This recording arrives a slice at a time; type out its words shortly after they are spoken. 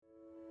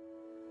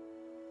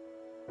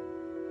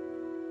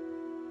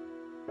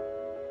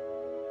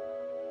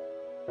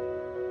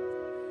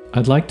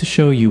I'd like to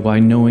show you why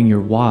knowing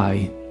your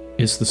why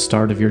is the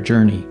start of your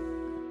journey.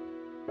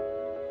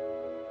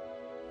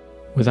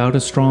 Without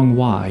a strong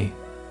why,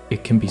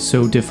 it can be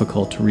so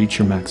difficult to reach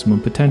your maximum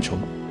potential.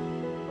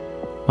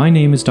 My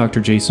name is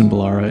Dr. Jason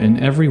Ballara, and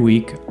every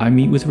week I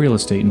meet with real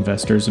estate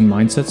investors and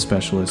mindset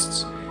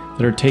specialists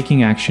that are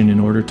taking action in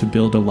order to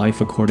build a life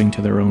according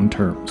to their own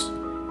terms.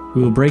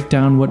 We will break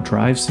down what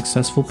drives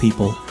successful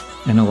people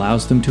and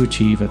allows them to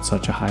achieve at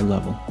such a high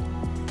level.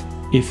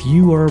 If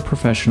you are a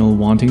professional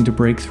wanting to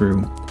break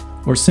through,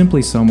 or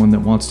simply someone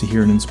that wants to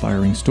hear an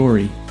inspiring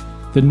story,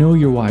 the Know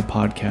Your Why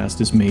podcast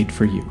is made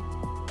for you.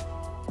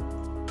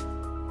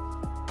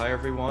 Hi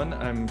everyone,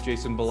 I'm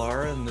Jason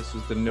Ballara, and this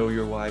is the Know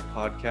Your Why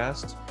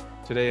podcast.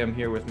 Today I'm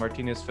here with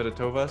Martinez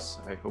Fedotovas.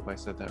 I hope I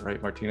said that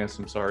right, Martinez.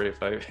 I'm sorry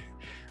if I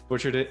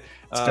butchered it.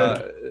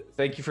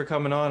 Thank you for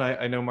coming on.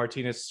 I know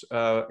Martinez,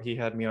 he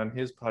had me on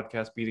his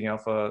podcast, Beating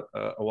Alpha,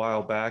 a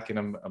while back, and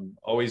I'm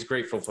always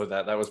grateful for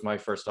that. That was my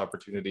first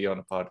opportunity on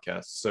a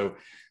podcast.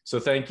 So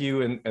thank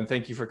you, and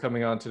thank you for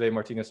coming on today,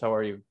 Martinez. How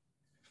are you?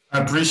 I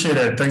appreciate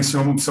it. Thanks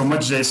so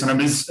much, Jason. I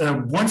mean,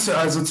 once,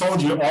 as I told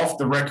you off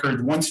the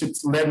record, once you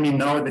let me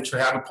know that you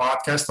have a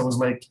podcast, I was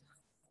like,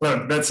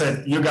 look, that's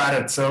it. You got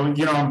it. So,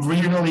 I'm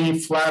really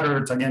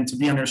flattered again to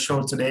be on your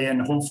show today,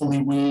 and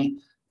hopefully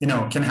we,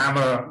 can have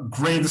a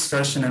great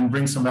discussion and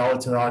bring some value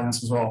to the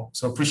audience as well.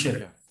 So appreciate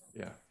it.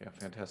 Yeah,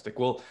 fantastic.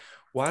 Well,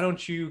 why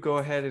don't you go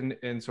ahead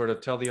and sort of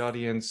tell the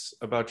audience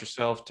about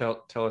yourself,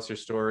 tell us your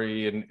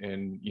story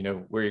and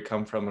where you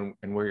come from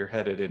and where you're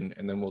headed,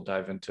 and then we'll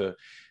dive into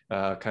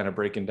kind of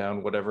breaking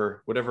down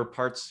whatever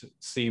parts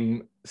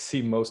seem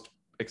most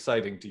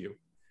exciting to you.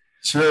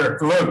 Sure.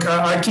 Look,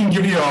 I can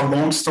give you a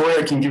long story.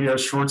 I can give you a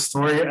short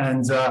story.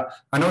 And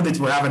I know that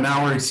we have an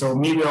hour, so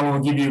maybe I will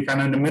give you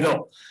kind of in the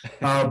middle.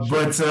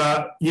 But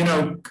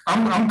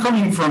I'm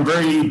coming from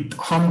very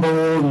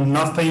humble,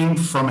 nothing,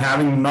 from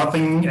having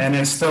nothing, and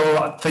I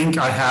still think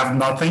I have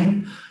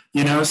nothing,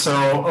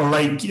 so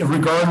like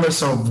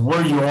regardless of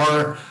where you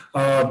are,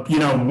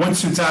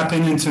 once you tap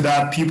into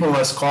that, people,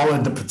 let's call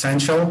it the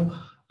potential,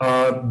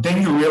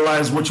 then you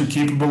realize what you're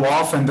capable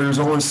of, and there's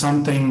always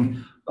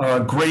something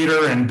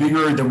greater and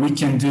bigger that we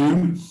can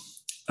do.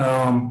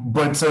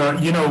 But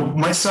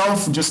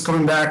myself, just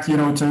coming back, to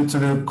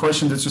the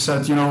question that you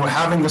said,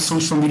 having a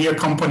social media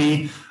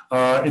company,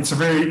 it's a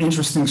very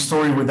interesting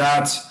story with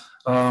that.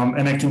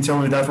 And I can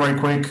tell you that right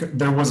quick.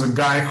 There was a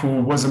guy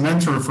who was a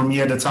mentor for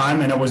me at the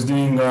time, and I was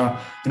doing,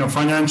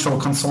 financial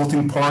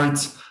consulting part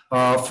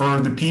for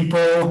the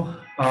people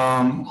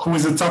who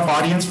is a tough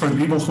audience, for the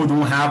people who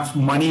don't have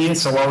money.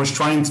 So I was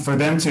trying for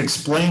them to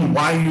explain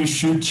why you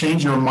should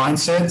change your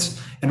mindset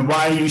and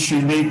why you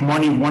should make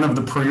money one of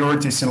the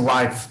priorities in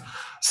life.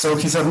 So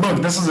he said,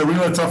 look, this is a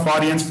really tough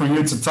audience for you.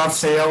 It's a tough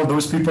sale.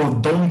 Those people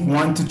don't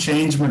want to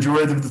change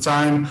majority of the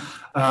time.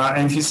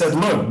 And he said,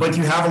 look, but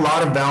you have a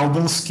lot of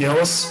valuable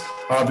skills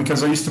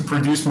because I used to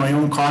produce my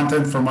own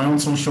content for my own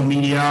social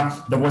media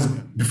that was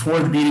before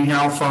the Beating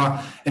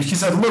Alpha. And he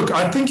said, look,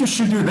 I think you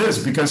should do this,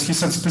 because he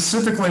said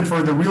specifically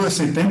for the real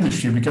estate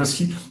industry, because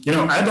he,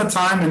 at that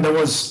time, and that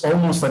was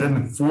almost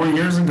 4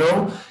 years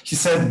ago, he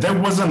said there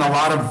wasn't a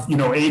lot of,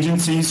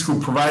 agencies who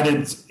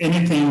provided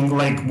anything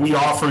like we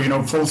offer,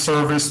 full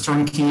service,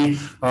 turnkey,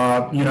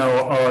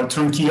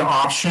 turnkey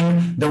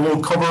option that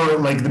will cover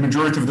like the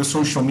majority of the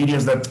social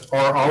medias that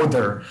are out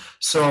there.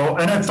 So,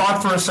 and I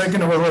thought for a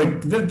second, I was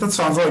like, that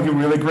sounds like a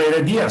really great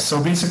idea.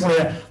 So basically,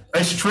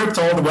 I stripped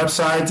all the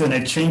websites and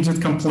I changed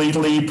it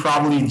completely,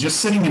 probably just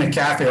sitting in a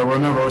cafe. I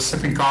remember I was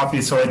sipping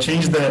coffee. So I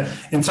changed the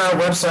entire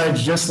website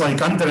just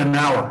like under an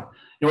hour.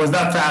 It was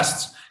that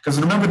fast. Because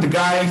remember the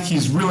guy,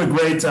 he's really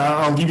great.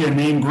 I'll give you a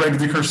name, Greg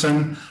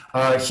Dickerson.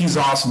 He's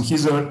awesome.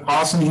 He's an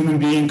awesome human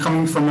being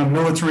coming from a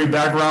military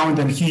background.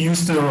 And he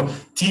used to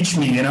teach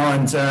me,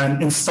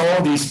 and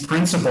install these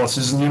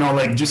principles.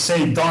 Like just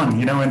say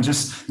done, and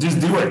just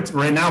do it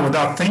right now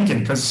without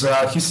thinking. Because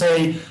he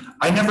say,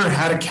 I never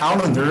had a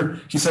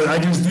calendar. He said, I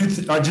just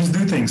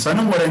do things. I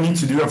know what I need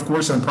to do, of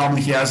course, and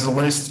probably he has a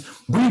list,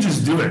 but you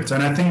just do it.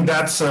 And I think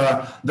that's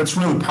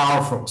really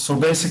powerful. So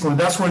basically,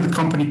 that's where the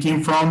company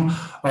came from.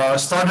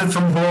 Started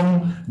from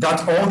home,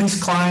 got all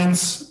these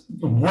clients,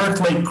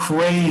 worked like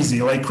crazy,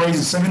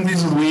 7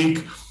 days a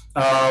week,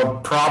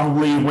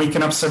 probably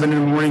waking up 7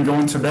 a.m,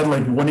 going to bed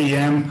like 1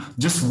 a.m,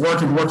 just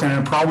working. And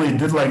I probably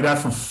did like that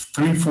for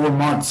 3-4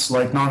 months,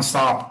 like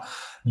nonstop.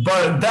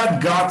 But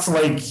that got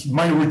like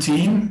my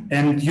routine,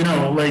 and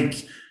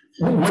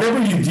whatever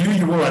you do,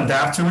 you will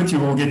adapt to it. You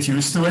will get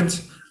used to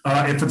it,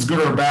 if it's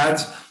good or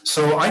bad.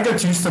 So I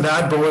got used to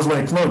that, but was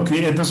like, look,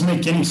 it doesn't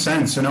make any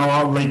sense,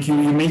 like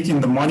you're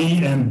making the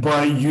money,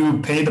 but you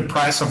pay the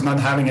price of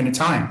not having any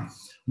time,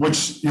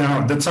 which,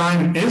 the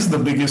time is the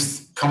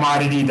biggest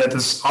commodity that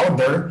is out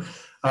there.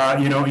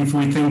 If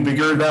we think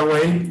bigger that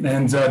way,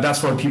 and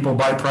that's why people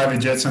buy private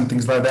jets and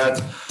things like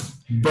that.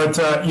 But,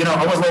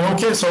 I was like,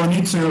 okay, so I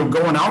need to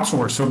go and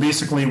outsource. So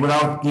basically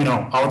without,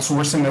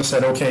 outsourcing, I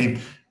said, okay,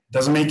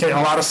 doesn't make a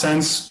lot of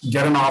sense.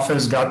 Get an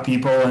office, got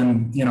people,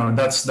 and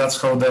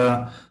that's how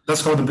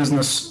the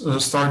business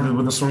started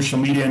with the social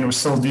media, and we're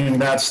still doing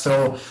that.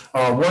 Still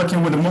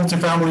working with the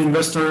multifamily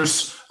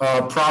investors,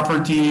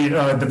 property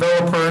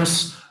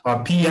developers,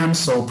 PMs,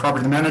 so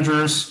property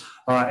managers,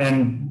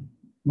 and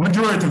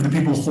majority of the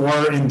people who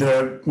are in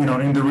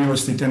the real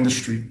estate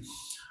industry.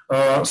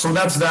 So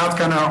that's that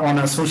kind of on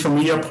a social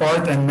media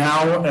part. And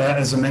now,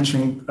 as I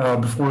mentioned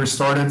before we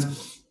started,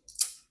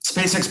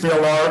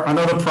 SpaceXPLR,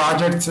 another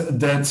project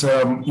that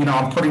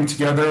I'm putting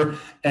together,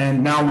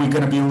 and now we're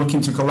going to be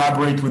looking to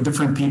collaborate with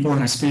different people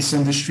in the space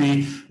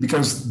industry,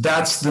 because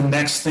that's the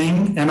next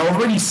thing. And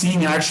already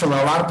seeing actually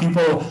a lot of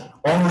people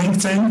on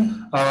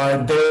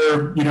LinkedIn,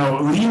 they're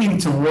leaning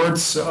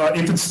towards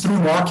if it's through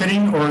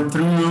marketing or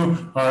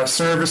through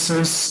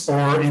services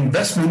or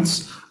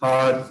investments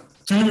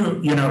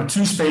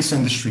to space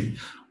industry,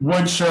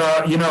 which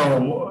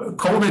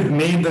COVID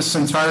made this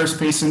entire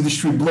space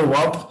industry blow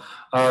up.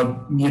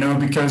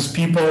 Because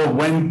people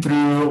went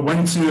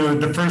to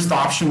the first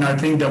option, I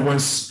think that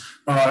was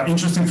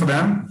interesting for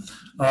them.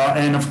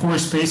 And of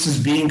course, space is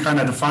being kind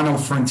of the final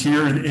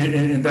frontier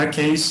in that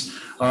case.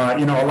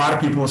 A lot of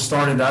people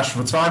started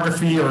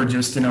astrophotography or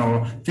just,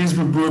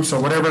 Facebook groups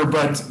or whatever.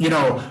 But,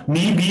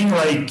 me being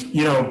like,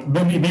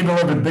 maybe a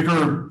little bit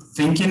bigger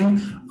thinking,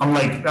 I'm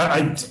like,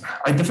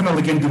 I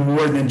definitely can do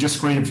more than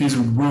just create a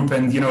Facebook group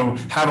and,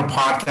 have a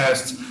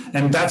podcast.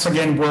 And that's,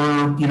 again,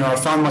 where, I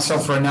found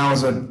myself right now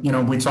as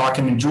we're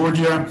talking in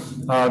Georgia,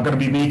 going to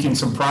be making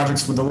some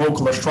projects with the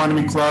local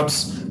astronomy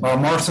clubs,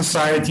 Mars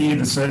Society.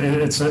 It's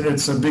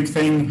a big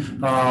thing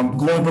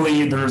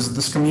globally. There's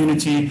this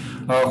community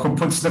who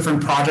puts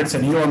different projects,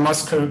 and Elon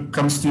Musk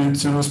comes to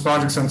those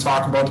projects and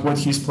talk about what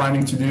he's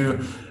planning to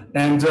do.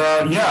 And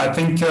I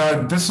think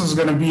this is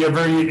going to be a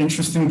very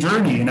interesting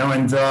journey, and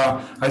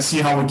I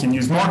see how we can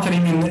use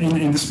marketing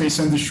in the space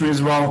industry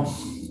as well.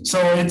 So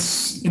it's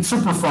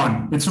super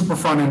fun. It's super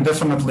fun, and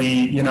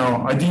definitely,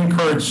 I do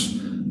encourage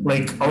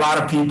like a lot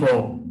of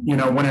people,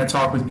 when I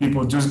talk with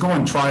people, just go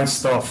and try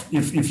stuff.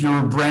 If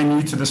you're brand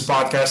new to this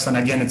podcast, and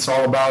again, it's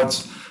all about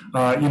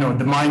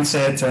the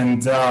mindset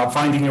and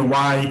finding your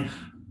why.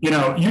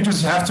 You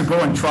just have to go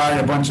and try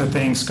a bunch of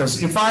things.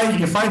 Because if I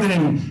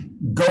didn't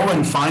go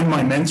and find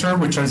my mentor,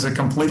 which is a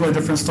completely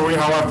different story.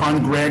 How I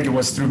found Greg, it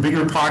was through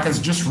Bigger Pockets,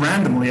 just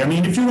randomly. I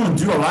mean, if you want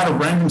to do a lot of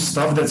random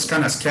stuff that's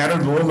kind of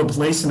scattered all over the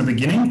place in the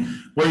beginning,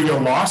 where you're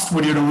lost,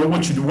 where you don't know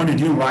what you want to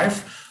do in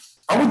life,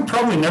 I would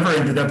probably never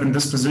ended up in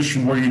this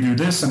position where you do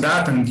this and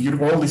that, and you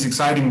do all these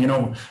exciting,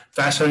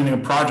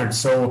 fascinating projects.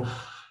 So,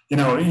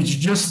 it's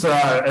just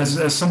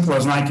as simple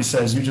as Nike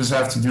says, you just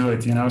have to do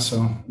it,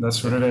 so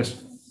that's what it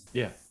is.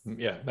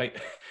 Yeah.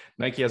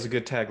 Nike has a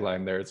good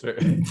tagline there. It's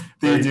very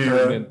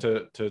pertinent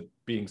to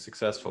being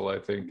successful, I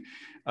think.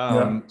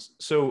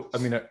 So, I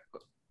mean,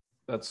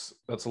 that's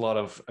a lot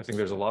of, I think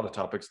there's a lot of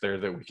topics there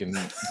that we can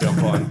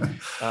jump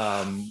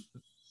on.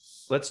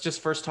 Let's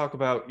just first talk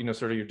about,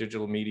 sort of your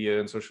digital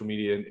media and social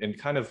media and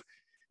kind of,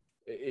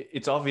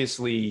 it's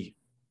obviously,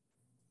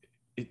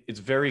 it's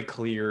very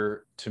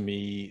clear to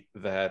me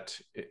that,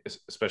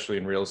 especially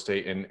in real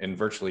estate and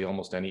virtually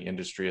almost any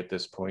industry at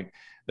this point,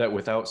 that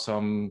without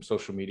some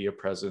social media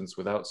presence,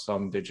 without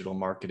some digital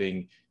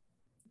marketing,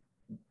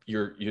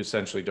 you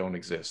essentially don't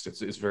exist.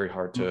 It's very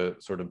hard to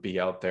sort of be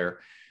out there.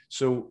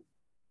 So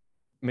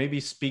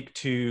maybe speak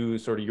to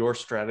sort of your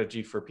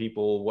strategy for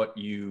people, what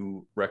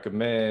you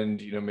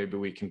recommend. Maybe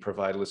we can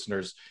provide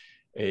listeners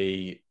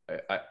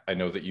I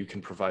know that you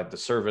can provide the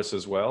service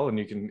as well, and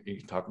you can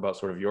talk about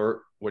sort of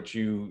what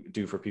you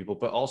do for people,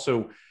 but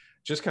also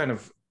just kind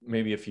of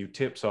maybe a few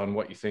tips on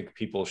what you think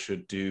people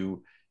should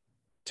do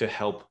to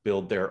help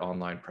build their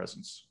online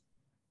presence.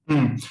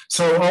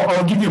 So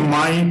I'll give you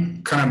my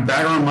kind of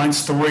background, my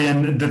story,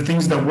 and the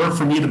things that work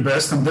for me the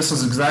best. And this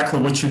is exactly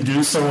what you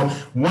do. So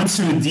once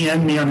you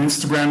DM me on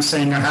Instagram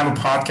saying I have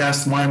a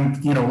podcast, my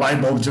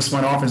light bulb just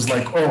went off. It's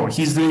like, oh,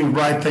 he's doing the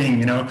right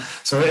thing,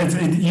 So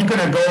you're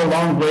gonna go a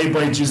long way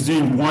by just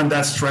doing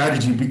that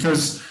strategy,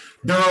 because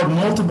there are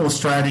multiple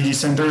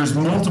strategies and there's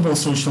multiple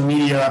social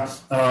media,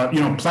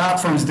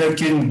 platforms that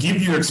can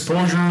give you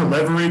exposure,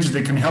 leverage,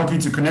 that can help you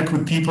to connect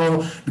with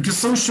people, because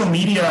social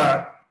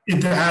media,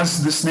 it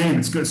has this name,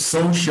 it's good,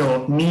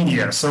 social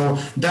media. So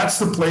that's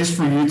the place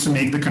for you to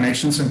make the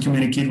connections and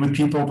communicate with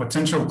people,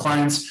 potential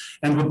clients.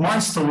 And with my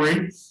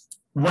story,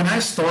 when I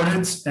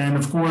started, and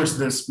of course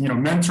this,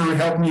 mentor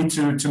helped me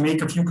to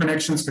make a few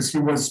connections, because he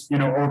was,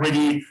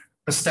 already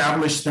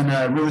established in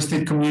a real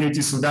estate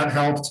community. So that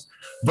helped.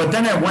 But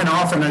then I went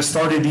off and I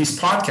started these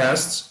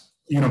podcasts,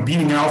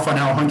 Beating Alpha,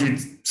 now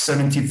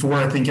 174,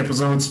 I think,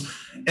 episodes.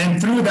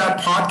 And through that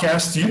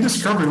podcast, you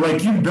discover,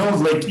 you build,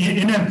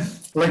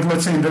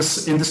 let's say in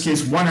this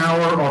case, 1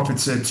 hour, or if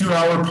it's a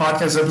 2-hour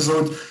podcast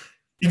episode,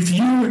 if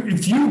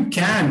you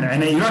can,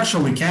 and you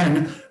actually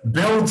can,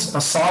 build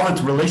a solid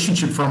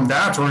relationship from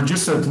that, or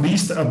just at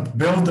least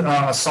build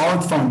a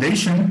solid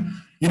foundation,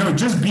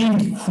 just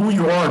being who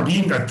you are,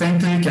 being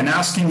authentic and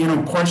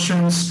asking,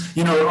 questions.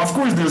 Of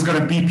course, there's going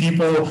to be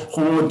people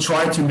who will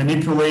try to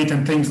manipulate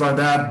and things like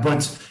that.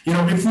 But,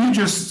 if you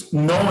just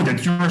know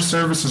that your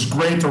service is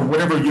great or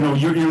whatever,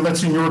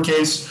 let's say in your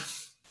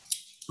case,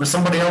 or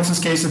somebody else's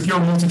case, if you're a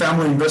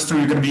multifamily investor,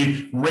 you're going to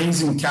be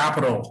raising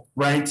capital,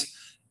 right?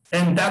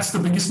 And that's the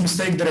biggest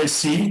mistake that I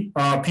see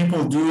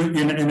people do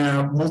in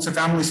a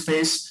multifamily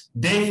space.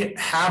 They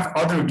have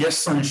other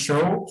guests on the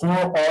show who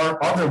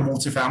are other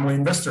multifamily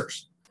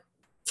investors.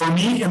 For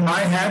me, in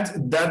my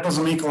head, that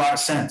doesn't make a lot of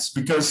sense,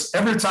 because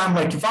every time,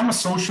 like if I'm a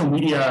social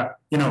media,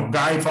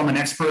 guy, if I'm an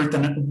expert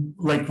and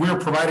like we're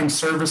providing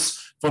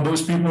service for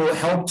those people,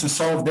 help to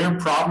solve their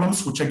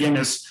problems, which again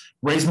is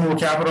raise more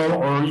capital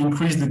or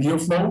increase the deal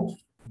flow.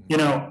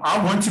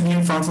 I want to be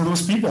in front of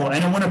those people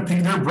and I want to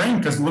pick their brain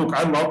because look,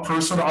 I love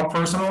personal,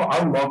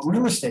 I love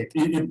real estate.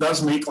 It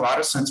does make a lot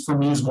of sense for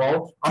me as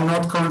well. I'm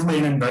not currently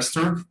an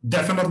investor.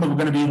 Definitely we're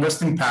going to be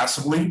investing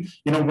passively,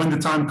 when the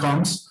time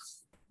comes.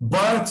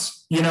 But,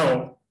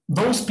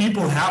 those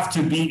people have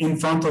to be in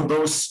front of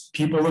those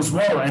people as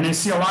well. And I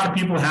see a lot of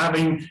people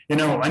having,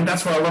 and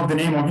that's why I love the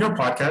name of your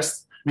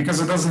podcast,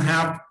 because it doesn't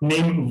have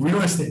name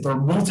real estate or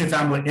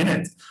multifamily in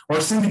it or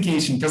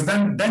syndication, because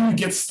then you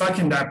get stuck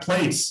in that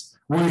place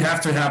where you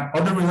have to have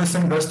other real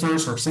estate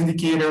investors or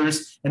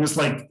syndicators. And it's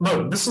like,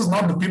 look, this is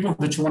not the people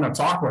that you want to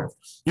talk with.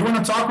 You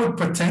want to talk with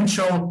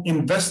potential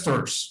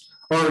investors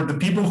or the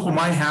people who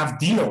might have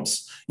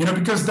deals,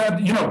 because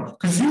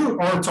because you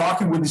are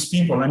talking with these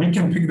people and you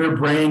can pick their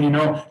brain,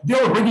 they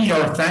already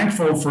are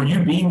thankful for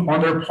you being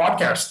on their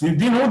podcast.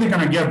 They know they're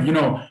going to get,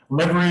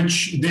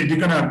 leverage. They're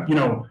going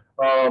to,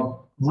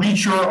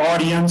 reach your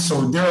audience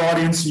or their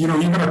audience, you're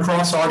going to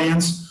cross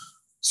audience.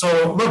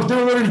 So look,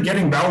 they're already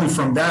getting value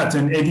from that.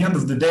 And at the end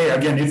of the day,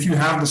 again, if you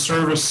have the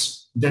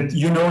service that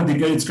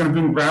it's going to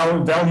bring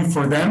value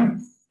for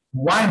them,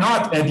 why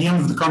not at the end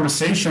of the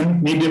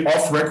conversation, maybe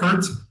off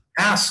record,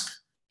 ask,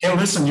 hey,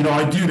 listen,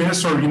 I do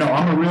this, or,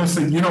 I'm a real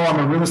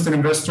estate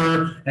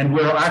investor and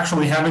we're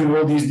actually having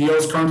all these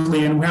deals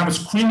currently and we have a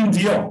screaming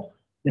deal,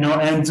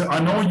 and I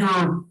know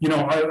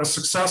you're, a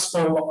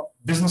successful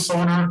business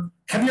owner.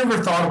 Have you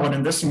ever thought about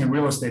investing in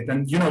real estate?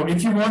 And,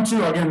 if you want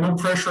to, again, no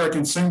pressure, I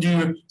can send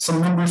you some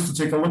numbers to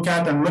take a look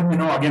at and let me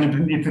know,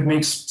 again, if it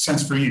makes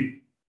sense for you.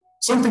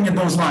 Something in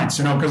those lines,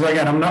 because,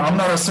 again, I'm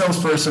not a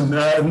salesperson.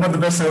 I'm not the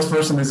best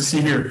salesperson, as you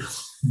see here.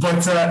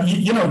 But,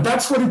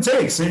 that's what it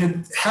takes.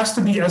 It has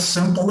to be as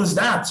simple as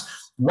that.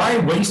 Why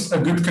waste a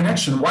good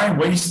connection? Why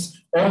waste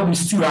all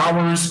these 2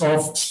 hours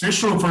of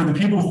special for the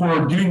people who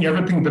are doing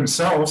everything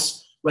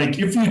themselves? Like,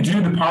 if you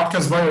do the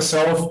podcast by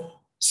yourself,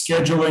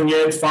 scheduling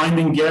it,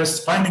 finding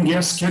guests,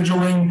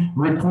 scheduling,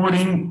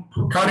 recording,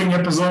 cutting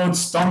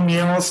episodes,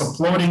 thumbnails,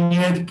 uploading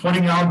it,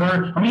 putting out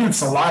there. I mean,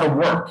 it's a lot of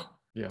work.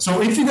 Yeah. So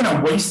if you're going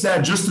to waste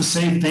that just to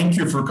say thank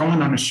you for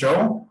coming on the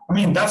show, I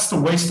mean, that's the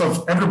waste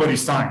of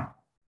everybody's time,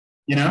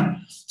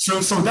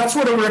 So that's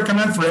what I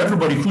recommend for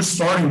everybody who's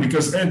starting,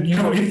 because,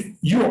 if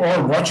you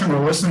are watching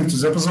or listening to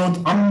this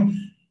episode,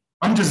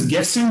 I'm just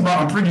guessing, but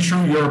I'm pretty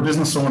sure you're a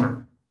business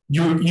owner.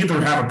 You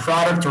either have a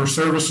product or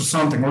service or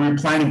something, or you're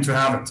planning to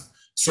have it.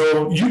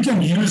 So you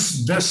can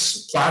use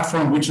this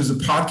platform, which is a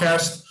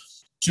podcast,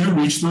 to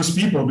reach those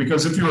people,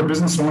 because if you're a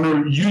business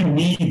owner, you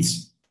need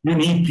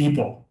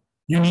people,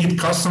 you need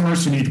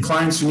customers, you need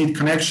clients, you need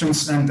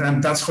connections,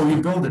 and that's how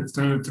you build it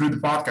through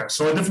the podcast.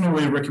 So I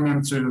definitely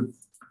recommend to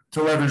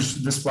leverage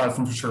this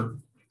platform for sure.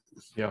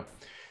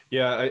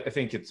 Yeah, I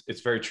think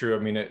it's very true. I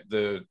mean,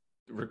 the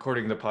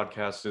recording the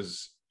podcast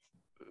is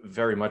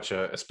very much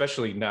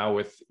especially now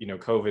with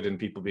COVID and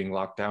people being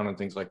locked down and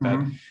things like that.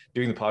 Mm-hmm.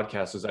 Doing the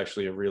podcast is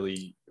actually a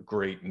really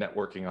great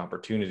networking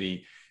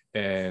opportunity,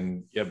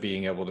 and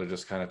being able to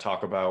just kind of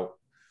talk about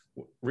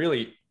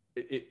really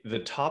the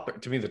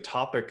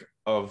topic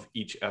of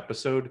each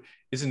episode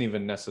isn't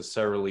even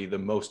necessarily the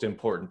most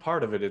important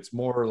part of it. It's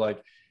more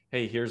like,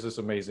 hey, here's this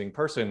amazing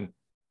person,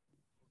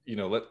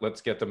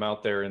 let's get them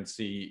out there and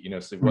see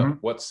mm-hmm.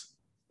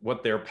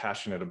 what they're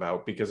passionate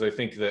about, because I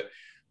think that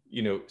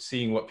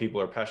seeing what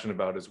people are passionate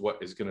about is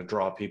what is going to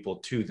draw people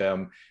to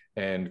them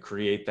and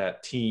create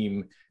that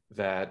team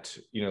that,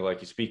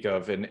 like you speak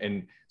of,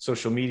 and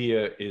social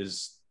media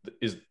is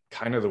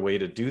kind of the way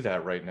to do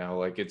that right now.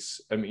 Like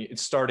it's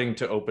starting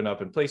to open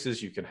up in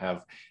places. You can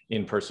have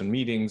in-person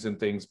meetings and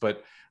things,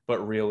 but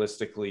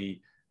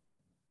realistically,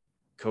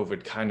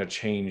 COVID kind of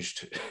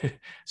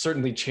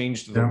certainly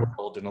changed the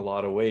world in a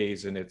lot of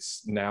ways. And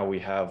it's now we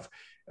have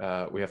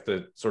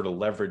to sort of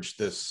leverage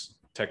this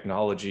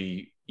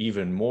technology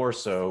even more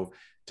so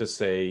to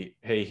say,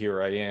 hey,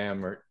 here I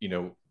am, or,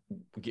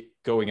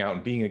 going out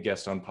and being a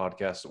guest on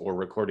podcasts or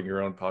recording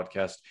your own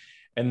podcast.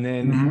 And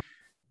then, mm-hmm.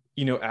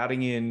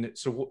 Adding in,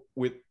 so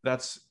with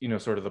that's,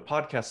 sort of the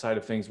podcast side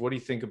of things, what do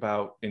you think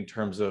about in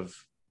terms of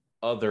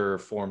other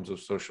forms of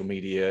social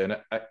media? And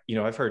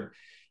I've heard,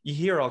 you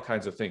hear all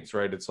kinds of things,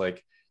 right? It's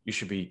like, you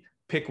should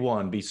pick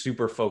one, be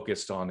super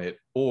focused on it,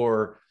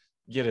 or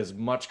get as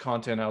much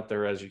content out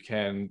there as you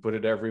can, put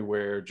it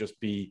everywhere, just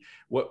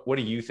what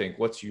do you think?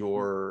 What's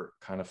your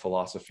kind of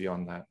philosophy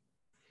on that?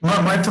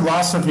 My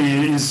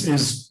philosophy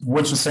is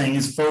what you're saying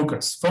is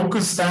focus.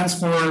 Focus stands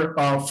for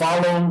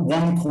follow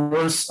one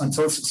course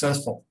until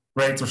successful,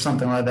 right? Or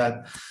something like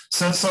that.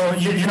 So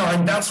you know,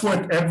 and that's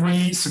what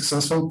every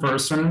successful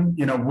person,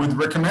 you know, would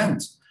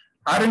recommend.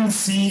 I didn't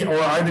see or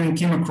I didn't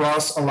come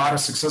across a lot of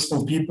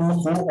successful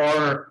people who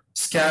are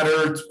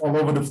scattered all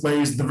over the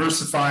place,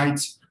 diversified.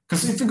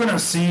 Because if you're going to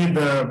see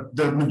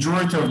the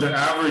majority of the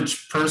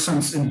average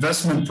person's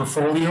investment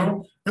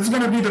portfolio, it's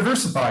going to be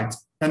diversified.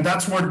 And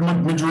that's what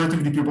majority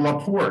of the people are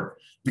poor.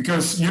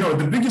 Because, you know,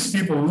 the biggest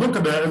people, look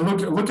at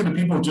the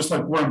people just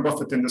like Warren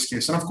Buffett in this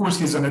case. And of course,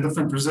 he's in a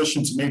different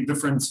position to make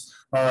different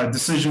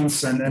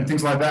decisions and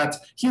things like that.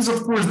 He's,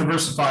 of course,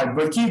 diversified,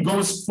 but he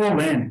goes full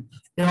in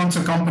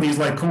onto companies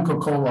like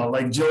Coca-Cola,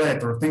 like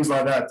Gillette, or things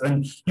like that.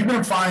 And you're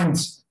going to find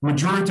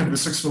majority of the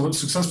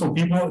successful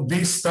people,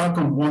 they stuck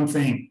on one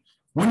thing.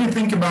 When you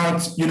think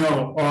about, you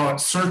know,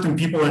 certain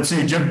people, let's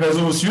say Jeff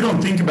Bezos, you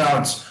don't think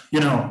about, you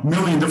know,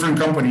 million different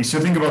companies. You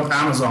think about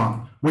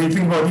Amazon. When you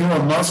think about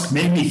Elon Musk,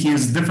 maybe he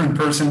is a different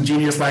person,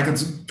 genius like a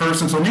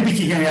person. So maybe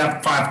he can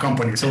have 5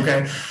 companies,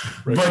 okay?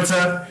 Right. But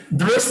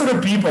the rest of the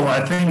people,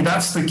 I think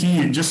that's the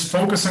key, just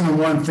focusing on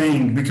one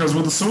thing. Because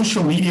with the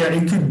social media,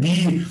 it could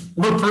be,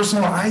 look,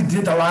 personal, I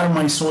did a lot of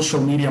my social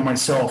media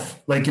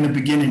myself, like in the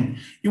beginning.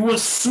 It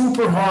was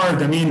super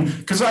hard. I mean,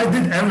 because I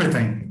did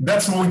everything.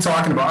 That's what we're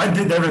talking about. I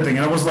did everything.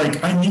 And I was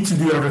like, I need to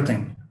do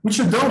everything, which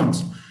you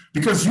don't.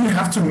 Because you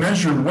have to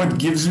measure what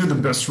gives you the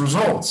best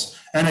results.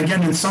 And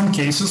again, in some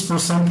cases, for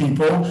some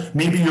people,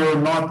 maybe you're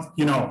not,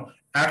 you know,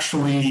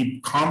 actually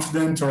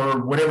confident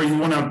or whatever, you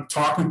want to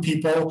talk with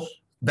people.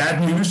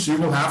 Bad news, you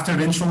will have to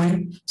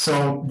eventually.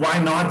 So why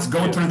not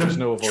go through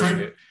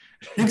the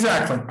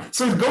Exactly.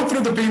 So go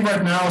through the pain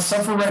right now,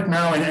 suffer right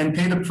now, and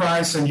pay the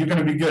price, and you're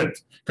going to be good.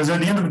 Because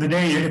at the end of the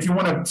day, if you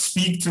want to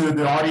speak to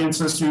the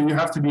audiences, you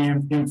have to be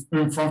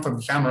in front of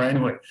the camera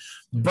anyway.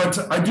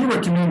 But I do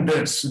recommend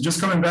this. Just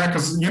coming back,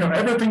 because, you know,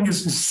 everything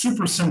is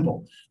super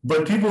simple,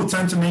 but people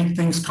tend to make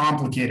things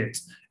complicated.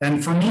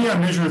 And for me, I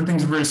measure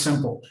things very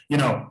simple.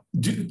 Again,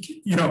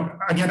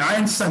 I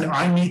understand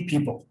I meet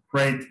people,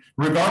 right?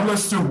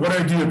 Regardless to what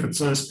I do, if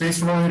it's a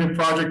space-related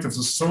project, if it's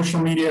a social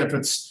media, if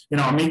it's, you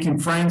know, I'm making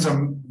friends,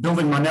 I'm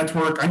building my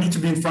network, I need to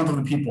be in front of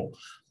the people.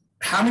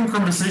 Having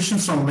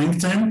conversations on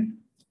LinkedIn,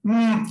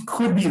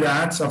 could be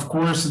that. Of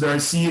course, there I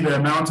see the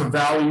amount of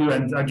value,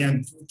 and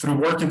again, through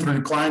working through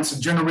the clients, it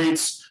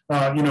generates,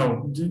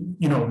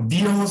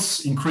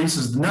 deals,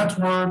 increases the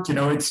network. You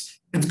know,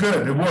 it's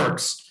good. It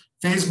works.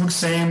 Facebook,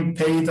 same,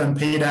 paid and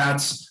paid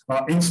ads.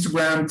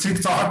 Instagram,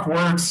 TikTok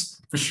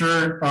works for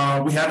sure.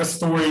 We had a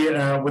story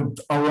with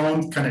our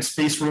own kind of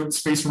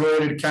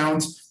space-related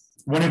account.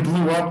 When it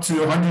blew up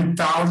to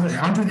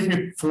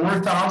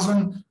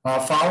 184,000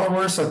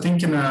 followers, I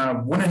think in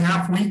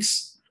 1.5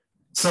 weeks.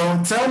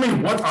 So tell me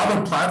what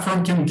other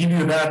platform can give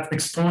you that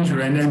exposure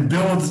and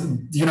build,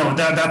 you know,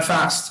 that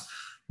fast.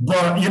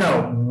 But, you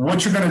know,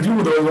 what you're going to do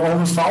with all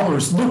those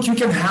followers? Look, you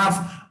can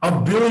have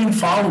 1 billion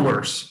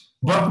followers,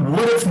 but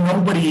what if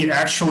nobody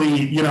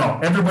actually, you know,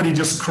 everybody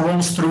just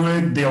scrolls through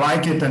it, they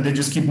like it, and they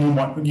just keep moving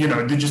on, you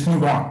know, they just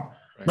move on.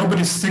 Right.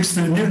 Nobody sticks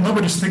to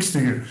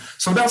you.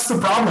 So that's the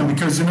problem,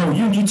 because, you know,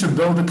 you need to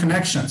build the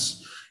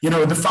connections. You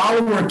know, the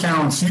follower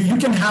accounts, you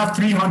can have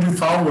 300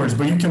 followers,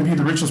 but you can be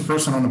the richest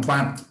person on the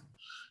planet.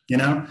 You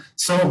know,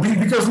 so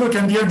because look,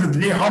 at the end of the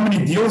day, how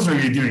many deals are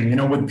you doing, you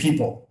know, with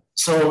people?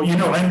 So, you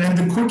know, and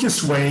the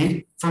quickest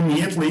way for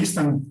me, at least,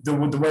 and the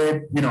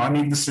way, you know, I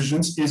make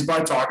decisions is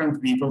by talking to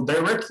people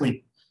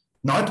directly,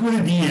 not with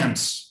the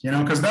DMs, you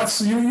know, because that's,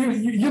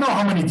 you know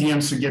how many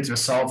DMs you get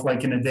yourself,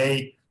 like in a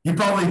day. You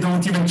probably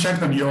don't even check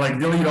them. You're like,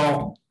 delete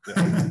all.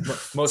 Yeah.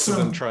 Most of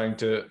them trying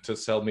to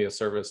sell me a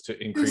service to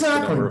increase the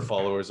number of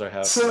followers I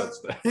have. So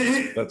that's what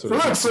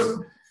it is.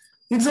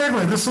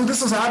 Exactly. So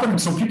this is happening.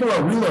 So people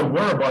are really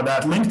aware about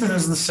that. LinkedIn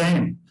is the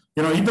same.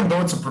 You know, even though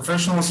it's a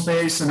professional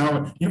space, you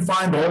know, you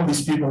find all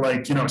these people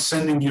like, you know,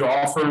 sending you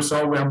offers.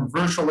 Oh, we have a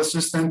virtual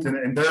assistant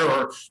and there,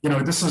 or, you know,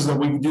 this is the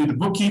way we do the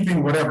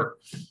bookkeeping, whatever.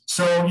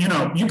 So, you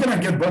know, you're going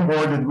to get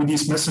bombarded with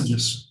these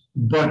messages.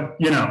 But,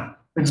 you know,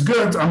 it's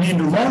good. I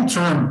mean, long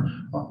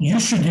term, you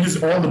should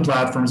use all the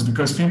platforms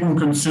because people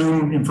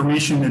consume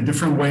information in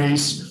different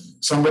ways.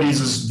 Somebody's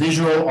is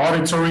visual,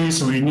 auditory,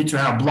 so you need to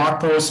have blog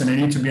posts and they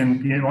need to be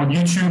on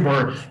YouTube,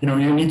 or, you know,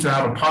 you need to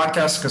have a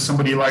podcast because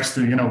somebody likes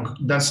to, you know,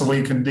 that's the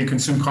way they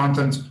consume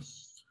content.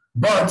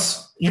 But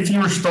if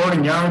you're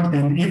starting out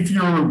and if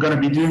you're going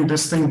to be doing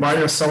this thing by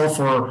yourself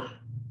for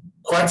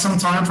quite some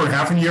time, for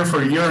half a year,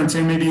 for a year,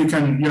 until maybe you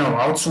can, you know,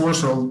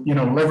 outsource or, you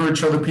know,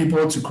 leverage other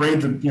people to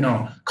create the, you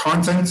know,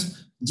 content,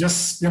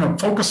 just, you know,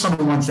 focus on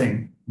one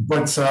thing.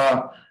 But,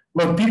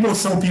 look, they're going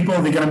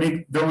to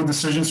make their own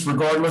decisions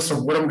regardless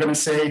of what I'm going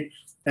to say.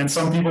 And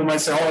some people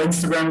might say, oh,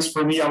 Instagram is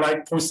for me. I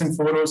like posting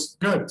photos.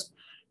 Good.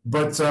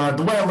 But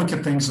the way I look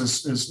at things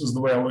is the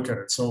way I look at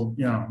it. So,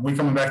 you know, we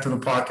coming back to the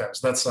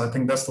podcast. I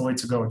think that's the way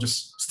to go.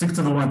 Just stick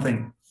to the one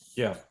thing.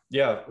 Yeah.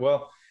 Yeah.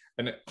 Well,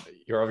 and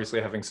you're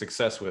obviously having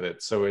success with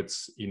it. So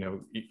it's,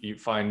 you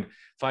find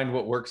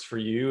what works for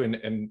you,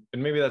 and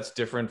maybe that's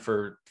different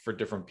for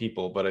different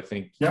people. But I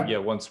think,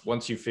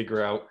 once you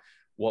figure out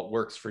what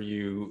works for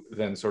you,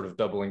 then sort of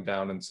doubling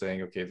down and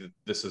saying, okay,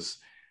 this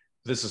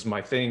is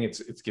my thing.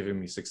 It's giving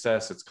me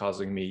success. It's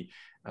causing me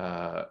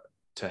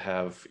to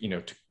have,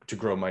 to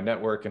grow my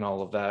network and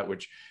all of that,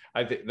 which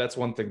I think that's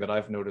one thing that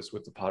I've noticed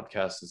with the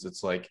podcast is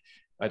it's like,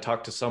 I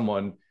talk to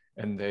someone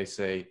and they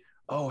say,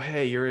 oh,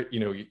 hey, you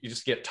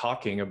just get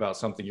talking about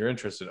something you're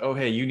interested in. Oh,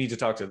 hey, you need to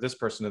talk to this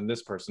person, and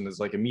this person is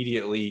like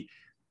immediately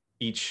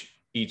each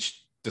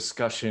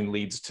discussion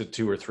leads to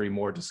 2 or 3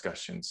 more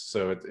discussions.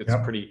 So it's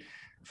pretty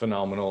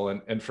phenomenal.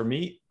 And for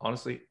me,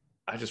 honestly,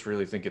 I just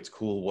really think it's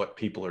cool what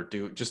people are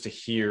doing, just to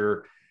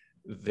hear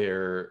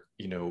their,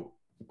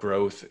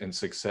 growth and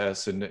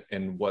success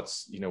and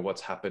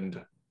what's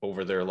happened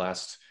over their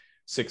last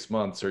 6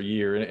 months or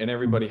year. And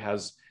everybody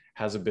has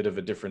a bit of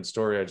a different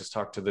story. I just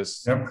talked to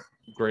this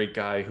great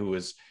guy who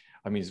is,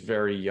 he's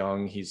very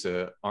young. He's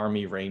a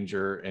Army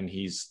Ranger, and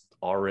he's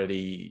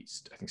already,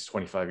 I think he's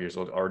 25 years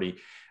old, already,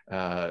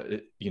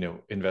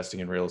 investing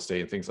in real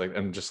estate and things like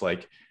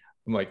that.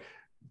 I'm like,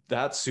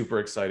 that's super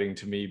exciting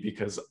to me,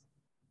 because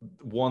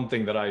one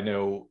thing that I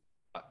know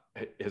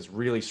has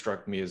really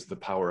struck me is the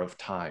power of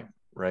time,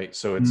 right?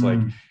 So it's like,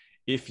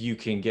 if you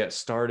can get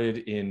started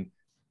in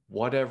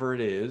whatever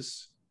it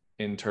is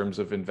in terms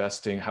of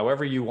investing,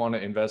 however you want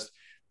to invest,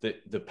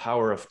 the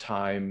power of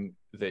time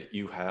that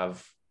you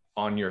have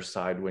on your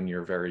side when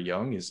you're very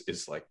young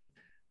is like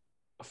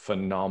a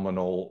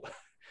phenomenal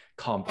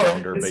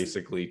compounder,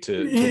 basically,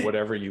 to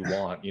whatever you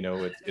want.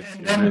 It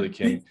really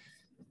can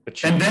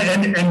achieve. And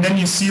then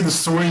you see the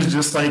stories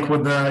just like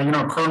with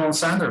the Colonel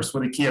Sanders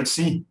with the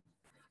KFC.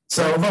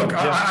 So look,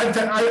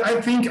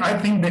 I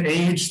think the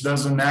age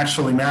doesn't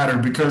actually matter,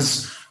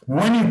 because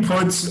when you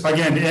put,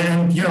 again,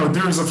 and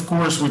there's, of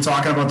course, we're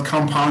talking about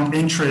compound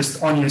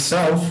interest on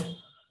yourself.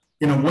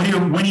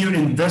 When you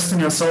invest in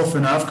yourself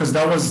enough, because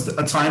that was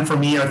a time for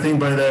me, I think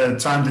by the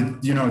time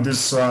that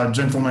this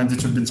gentleman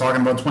that you've been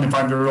talking about,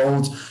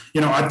 25-year-old,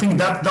 I think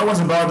that was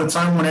about the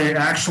time when I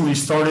actually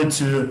started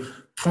to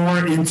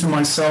pour into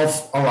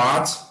myself a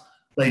lot,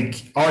 like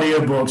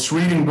audiobooks,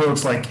 reading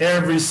books, like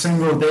every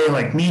single day,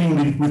 like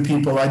meeting with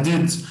people. I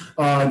did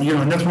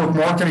network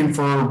marketing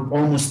for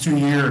almost 2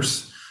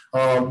 years,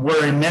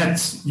 where I met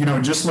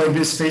just like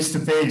this face to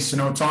face,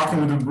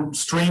 talking with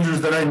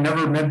strangers that I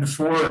never met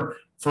before.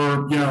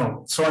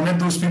 So I met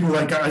those people.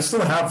 Like, I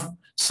still have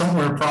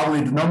somewhere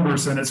probably the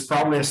numbers, and it's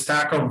probably a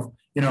stack of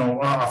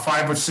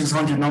 500 or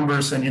 600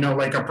 numbers, and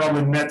I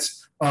probably met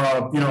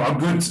a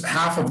good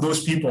half of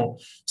those people.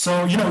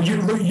 So you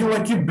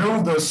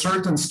build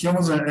certain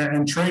skills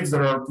and traits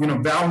that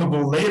are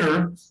valuable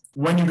later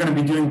when you're going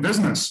to be doing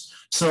business.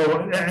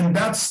 So, and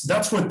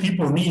that's what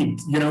people need,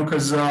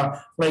 because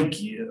like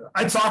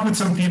I talk with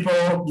some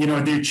people,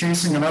 they're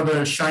chasing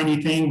another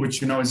shiny thing,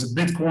 which is a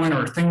Bitcoin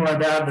or a thing like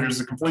that.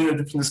 There's a completely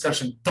different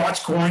discussion.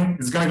 Dogecoin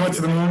is going to go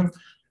to the moon.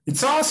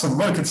 It's awesome.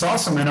 Look, it's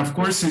awesome, and of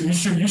course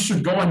you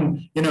should go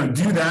and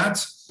do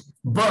that.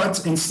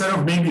 But instead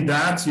of maybe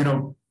that,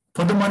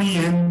 put the money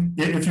in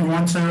if you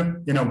want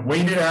to,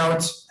 wait it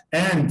out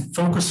and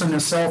focus on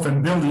yourself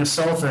and build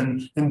yourself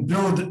and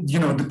build,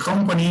 the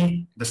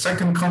company, the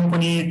second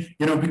company,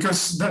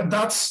 because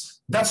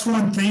that's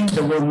one thing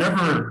that will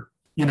never,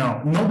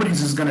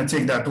 nobody's is going to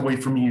take that away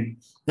from you.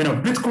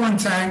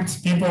 Bitcoin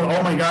tanked, people,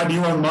 oh my God,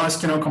 Elon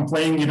Musk,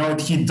 complaining,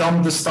 he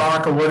dumped the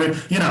stock or whatever,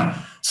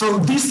 So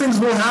these things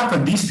will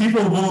happen. These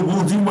people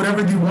will do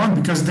whatever they want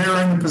because they're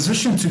in a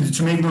position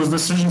to make those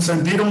decisions,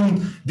 and they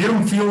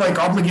don't feel like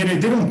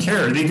obligated. They don't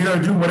care. They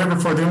gotta do whatever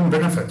for their own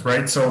benefit,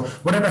 right? So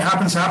whatever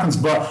happens, happens.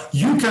 But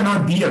you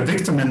cannot be a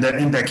victim in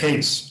that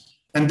case,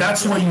 and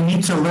that's why you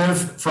need to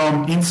live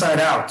from inside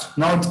out,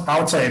 not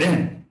outside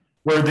in,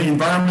 where the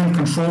environment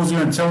controls you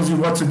and tells you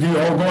what to do.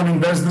 Oh, go and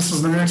invest. This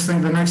is the next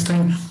thing. The next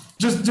thing.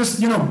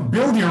 Just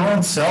build your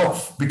own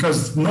self,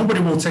 because nobody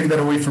will take that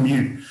away from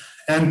you.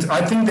 And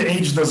I think the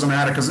age doesn't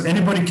matter, because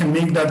anybody can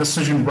make that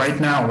decision right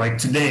now, like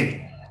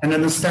today, and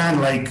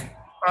understand, like,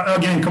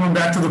 again, coming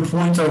back to the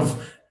point of,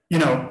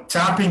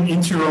 tapping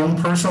into your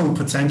own personal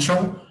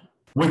potential,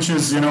 which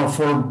is,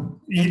 for,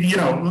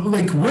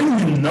 like when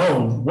you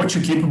know what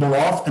you're capable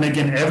of, and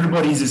again,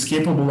 everybody is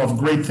capable of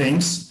great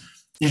things.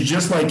 It's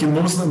just like in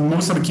most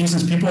of the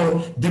cases,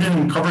 people didn't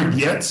uncover it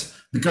yet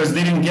because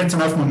they didn't get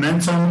enough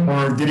momentum,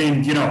 or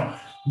didn't,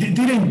 they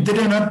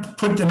didn't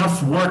put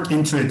enough work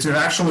into it to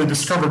actually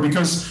discover.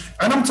 Because,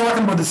 and I'm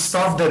talking about the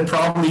stuff that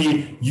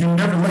probably you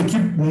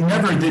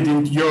never did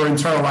in your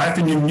entire life,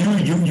 and you knew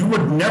you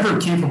were never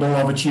capable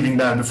of achieving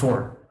that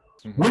before.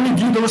 Mm-hmm. When you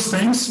do those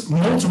things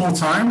multiple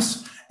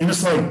times, and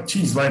it's like,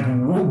 geez, like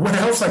what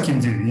else I can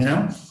do,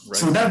 Right.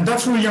 So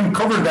that's where you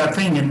uncover that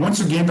thing, and once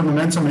you gain the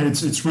momentum,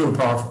 it's really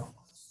powerful.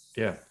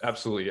 Yeah,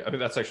 absolutely. I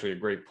mean, that's actually a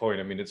great point.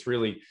 I mean, it's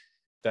really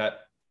that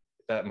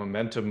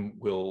momentum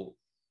will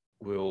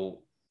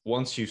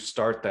once you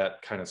start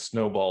that kind of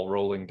snowball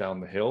rolling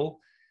down the hill,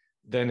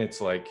 then it's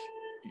like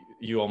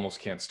you almost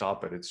can't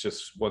stop it. It's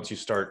just once you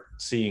start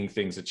seeing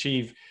things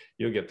achieve,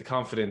 you'll get the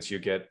confidence, you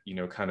get,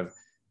 kind of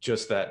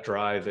just that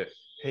drive that,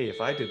 hey,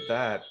 if I did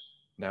that,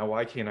 now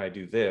why can't I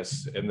do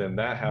this? And then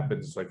that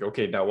happens, it's like,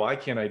 okay, now why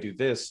can't I do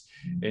this?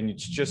 And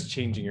it's just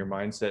changing your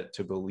mindset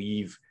to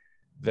believe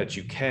that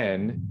you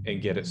can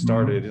and get it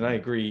started. And I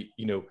agree,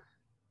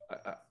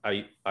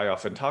 I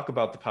often talk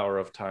about the power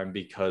of time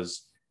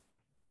because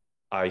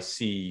I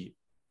see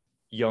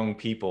young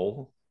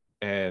people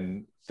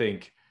and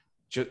think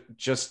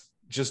just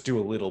do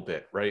a little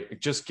bit, right?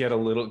 Just get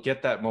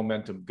that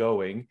momentum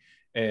going.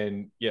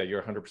 And yeah,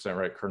 you're 100%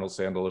 right. Colonel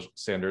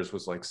Sanders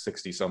was like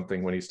 60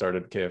 something when he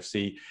started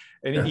KFC.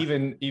 And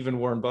even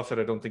Warren Buffett,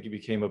 I don't think he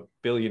became a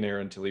billionaire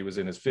until he was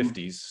in his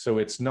 50s. So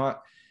it's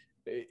not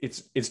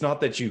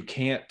that you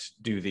can't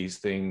do these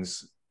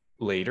things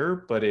later,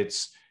 but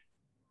it's,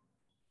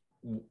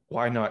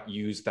 why not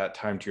use that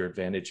time to your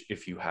advantage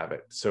if you have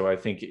it? So I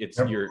think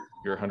you're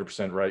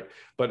 100% right.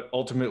 But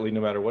ultimately, no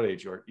matter what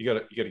age you are, you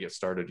gotta get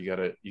started. You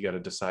gotta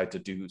decide to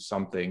do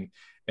something,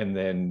 and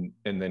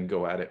then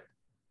go at it.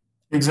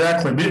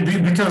 Exactly,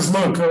 because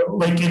look,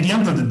 like at the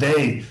end of the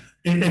day,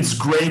 it's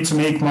great to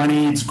make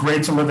money. It's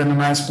great to live in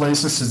nice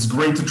places. It's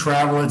great to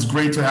travel. It's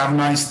great to have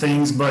nice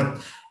things. But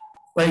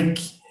like,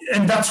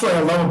 and that's what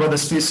I love about the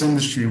space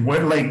industry.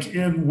 When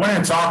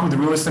I talk with the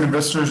real estate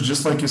investors,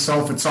 just like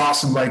yourself, it's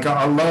awesome. Like,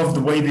 I love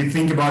the way they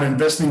think about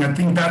investing. I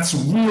think that's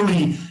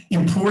really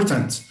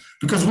important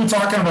because we're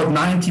talking about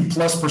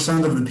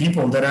 90+% of the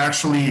people that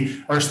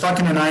actually are stuck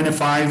in a 9 to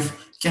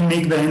 5, can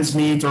make the ends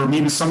meet, or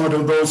maybe some of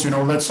those,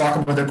 let's talk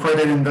about the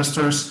credit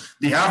investors.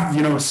 They have,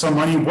 some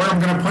money. Where I'm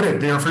going to put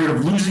it? They're afraid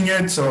of losing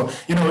it. So,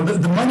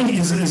 the money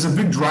is a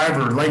big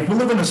driver. Like, we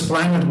live in this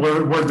planet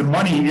where the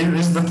money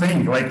is the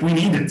thing. Like, we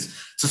need it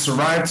to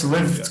survive, to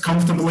live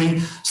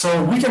comfortably.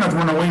 So we cannot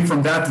run away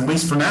from that, at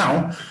least for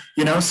now.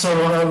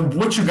 So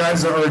what you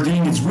guys are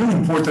doing is really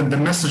important. The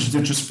message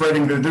that you're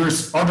spreading, that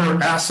there's other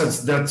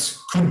assets that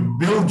could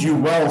build you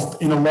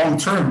wealth in the long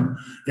term,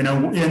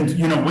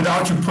 and,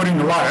 without you putting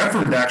a lot of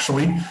effort,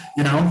 actually,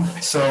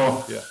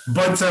 so, yeah.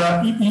 But,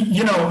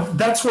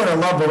 that's what I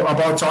love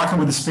about talking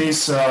with the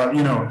space,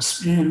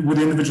 with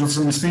individuals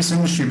in the space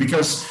industry,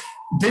 because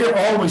they're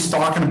always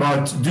talking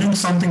about doing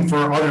something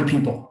for other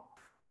people.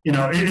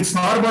 It's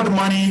not about the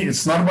money.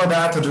 It's not about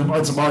that.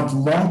 It's about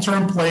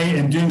long-term play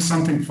and doing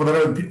something for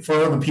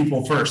other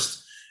people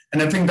first.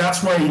 And I think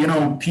that's why,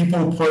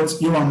 people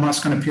put Elon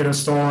Musk on a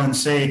pedestal and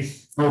say,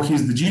 oh,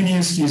 he's the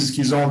genius.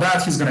 He's all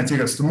that. He's going to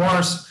take us to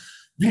Mars,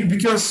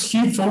 because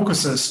he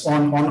focuses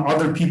on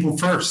other people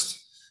first.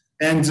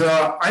 And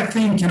I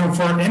think,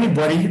 for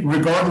anybody,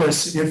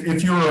 regardless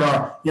if you're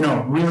a,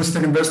 real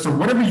estate investor,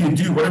 whatever you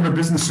do, whatever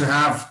business you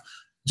have,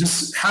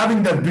 just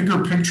having that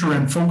bigger picture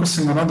and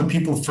focusing on other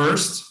people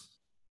first,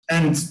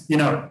 and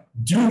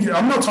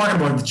I'm not talking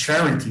about the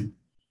charity,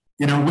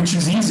 which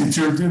is easy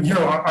to do.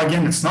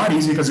 Again, it's not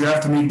easy because you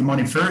have to make the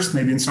money first,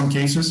 maybe in some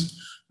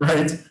cases,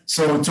 right?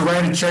 So to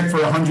write a check for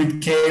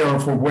 $100K or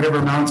for whatever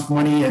amount of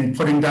money and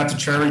putting that to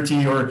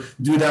charity, or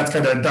do that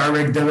kind of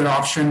direct debit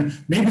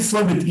option, maybe it's a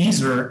little bit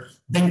easier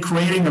than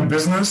creating a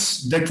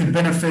business that could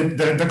benefit,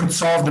 that could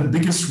solve the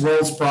biggest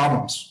world's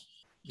problems.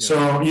 So,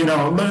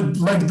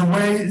 like the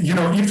way,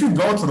 if you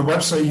go to the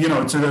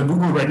website, to the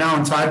Google right now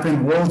and type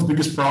in world's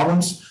biggest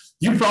problems,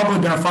 you're probably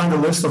going to find a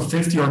list of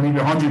 50 or maybe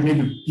 100,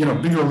 maybe,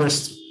 bigger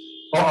list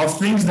of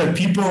things that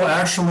people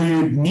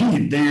actually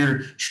need.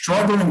 They're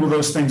struggling with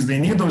those things. They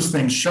need those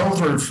things,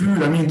 shelter,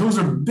 food. I mean, those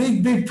are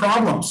big, big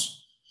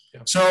problems.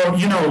 Yeah. So,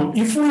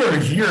 if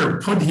we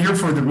are put here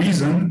for the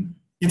reason,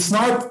 it's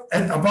not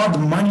about the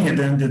money at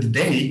the end of the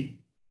day.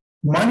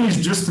 Money is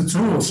just a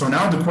tool. So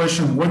now the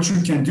question, what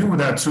you can do with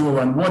that tool,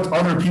 and what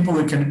other people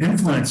it can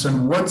influence,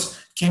 and what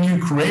can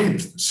you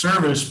create,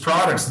 service,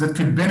 products that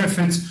could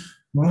benefit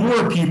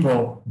more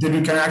people that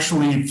you can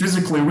actually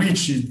physically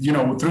reach,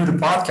 through the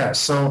podcast.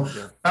 So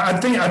yeah. I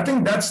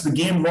think that's the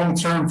game long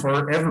term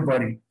for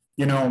everybody.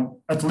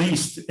 At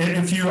least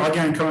if you,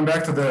 again, coming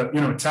back to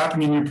the,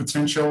 tapping in your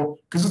potential,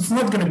 because it's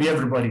not going to be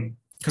everybody.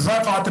 Because I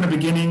thought in the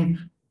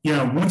beginning,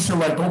 once you're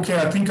like, okay,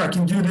 I think I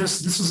can do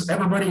this. This is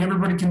everybody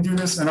can do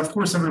this. And of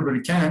course,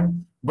 everybody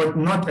can, but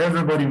not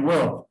everybody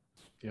will,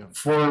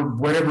 for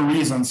whatever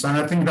reasons. And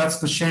I think that's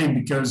the shame,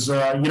 because,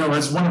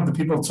 as one of the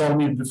people told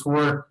me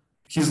before,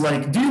 he's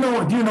like, do you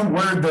know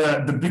where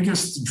the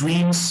biggest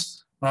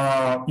dreams,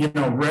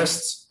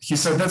 rest? He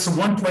said, that's the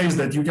one place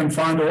that you can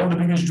find all the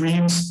biggest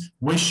dreams,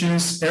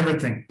 wishes,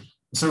 everything.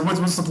 So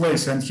what's the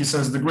place? And he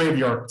says, the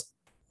graveyard.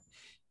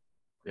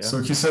 Yeah.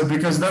 So he said,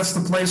 because that's the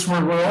place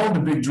where all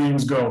the big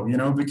dreams go,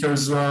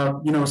 because,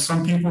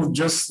 some people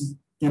just,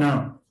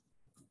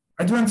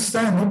 I do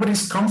understand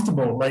nobody's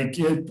comfortable. Like,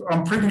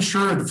 I'm pretty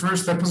sure the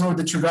first episode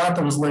that you got,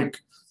 I was like,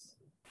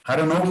 I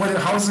don't know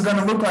how's it going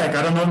to look like.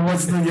 I don't know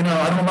what's the,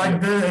 I don't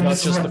like the. Not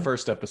just the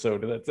first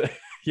episode. That's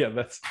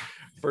that's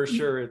for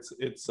sure.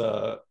 It's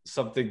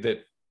something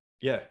that,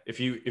 if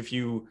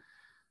you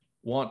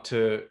want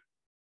to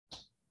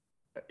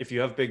if you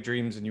have big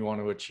dreams and you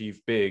want to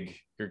achieve big,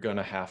 you're going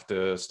to have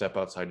to step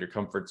outside your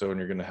comfort zone.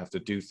 You're going to have to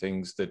do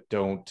things that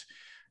don't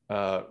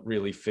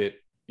really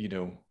fit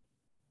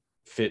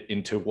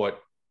into what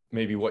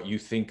you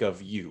think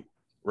of you,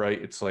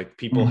 right? It's like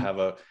people have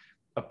a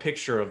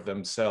picture of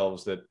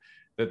themselves that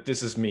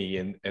this is me,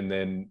 and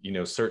then,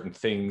 certain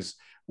things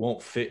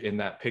won't fit in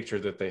that picture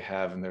that they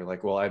have, and they're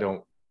like, well, I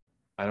don't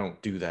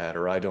do that,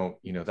 or I don't,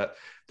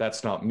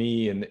 that's not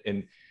me.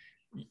 And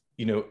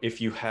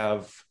if you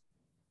have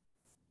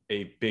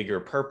a bigger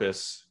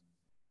purpose,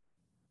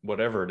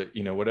 whatever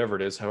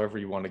it is, however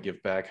you want to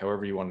give back,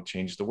 however you want to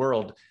change the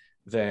world,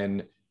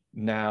 then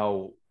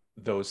now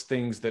those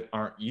things that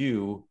aren't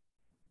you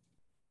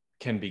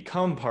can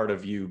become part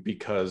of you,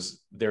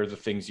 because they're the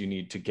things you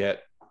need to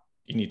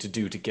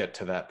do to get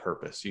to that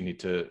purpose. You need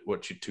to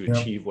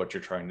achieve what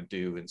you're trying to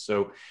do. And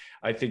so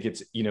I think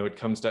it's, it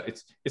comes to,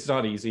 it's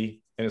not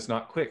easy and it's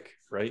not quick,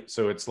 right?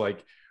 So it's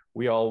like,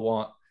 we all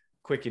want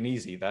quick and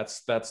easy.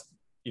 That's that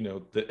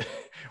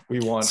we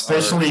want,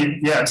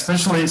 especially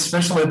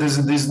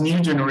this new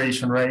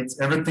generation, right?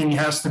 Everything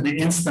has to be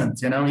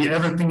instant,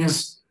 everything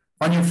is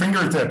on your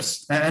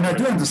fingertips. And I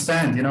do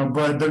understand,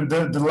 but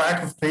the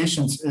lack of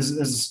patience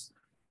is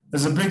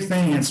a big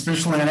thing,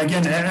 especially, and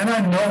again, and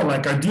I know,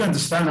 like, I do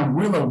understand, I'm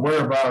really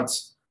aware about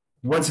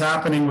what's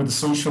happening with the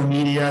social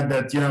media,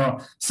 that,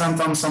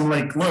 sometimes I'm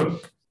like,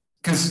 look,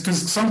 because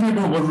some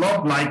people would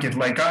not like it.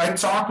 Like, I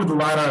talk with a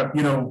lot of,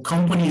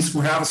 companies who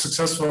have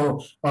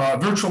successful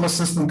virtual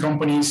assistant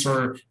companies,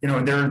 or,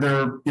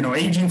 they're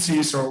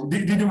agencies, or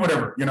they do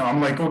whatever,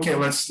 I'm like, okay,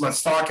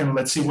 let's talk and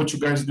let's see what you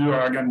guys do.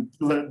 Again,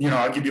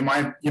 I'll give you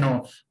my,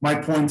 my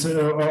point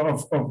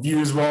of view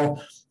as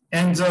well.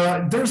 And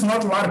there's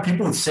not a lot of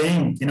people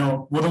saying,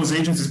 with those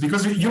agencies,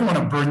 because you don't want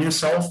to burn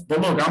yourself.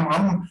 But look,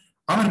 I'm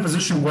in a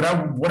position what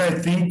I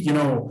think,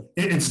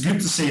 it's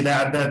good to say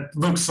that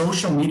look,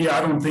 social media,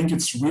 I don't think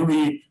it's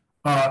really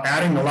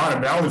adding a lot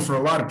of value for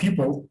a lot of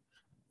people,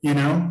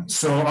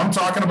 So I'm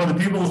talking about the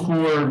people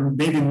who are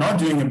maybe not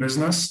doing a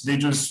business, they're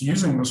just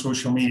using the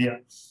social media.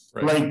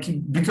 Right.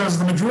 Like, because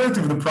the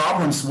majority of the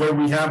problems where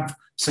we have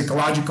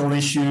psychological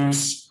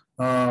issues,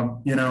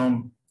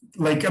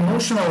 like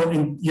emotional,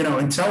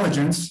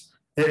 intelligence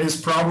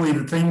is probably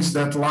the things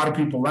that a lot of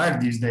people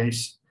lack these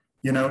days.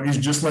 It's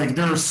just like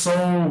they're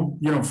so,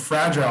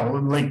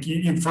 fragile. Like,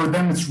 for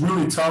them, it's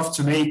really tough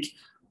to make,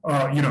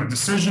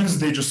 decisions.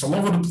 They just all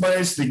over the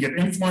place. They get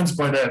influenced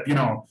by that,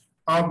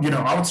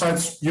 outside,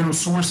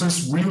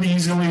 sources really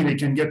easily. They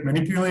can get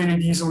manipulated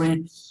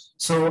easily.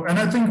 So, and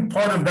I think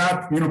part of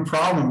that,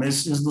 problem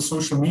is the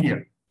social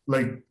media.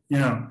 Like,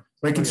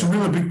 it's a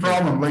really big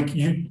problem. Like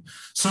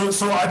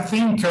so I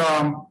think,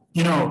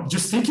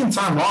 just taking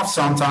time off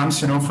sometimes,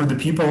 for the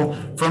people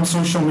from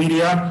social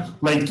media,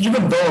 like,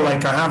 even though,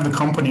 like, I have the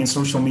company in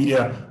social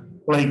media,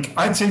 like,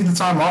 I take the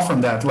time off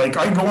from that. Like,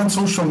 I go on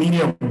social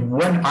media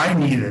when I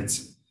need it,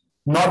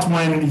 not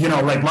when,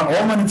 like,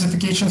 all my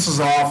notifications is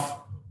off.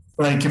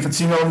 Like, if it's,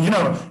 you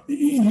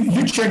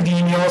check the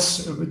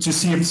emails to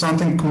see if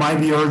something might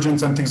be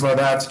urgent and things like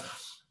that.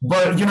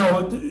 But,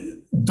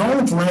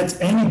 don't let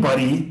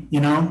anybody,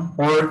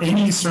 or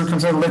any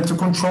circumstance to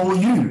control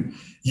you.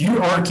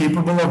 You are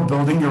capable of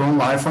building your own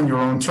life on your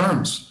own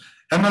terms.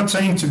 I'm not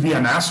saying to be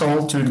an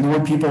asshole, to ignore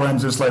people and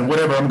just like,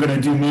 whatever, I'm going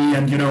to do me.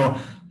 And,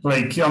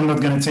 like, I'm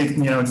not going to take,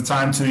 the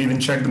time to even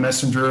check the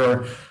messenger,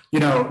 or, you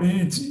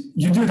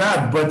do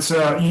that. But,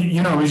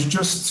 it's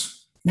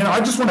just, I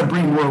just want to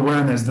bring more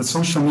awareness that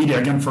social media,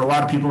 again, for a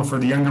lot of people, for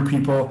the younger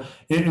people,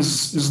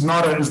 is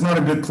not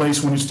a good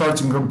place when you start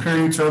to compare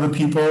you to other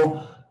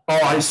people. Oh,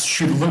 I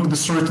should look the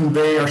certain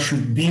way, I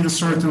should be the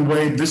certain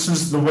way, this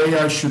is the way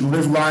I should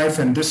live life,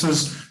 and this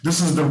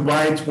is the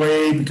right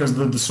way because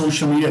the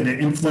social media, the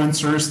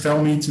influencers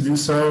tell me to do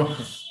so.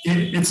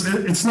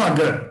 It's not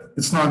good.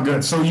 It's not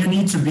good. So you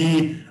need to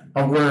be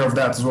aware of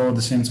that as well at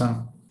the same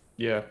time.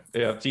 Yeah,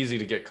 it's easy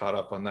to get caught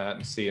up on that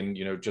and seeing,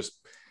 just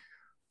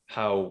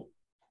how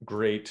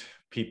great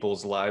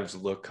people's lives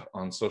look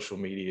on social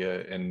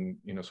media, and,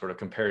 sort of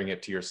comparing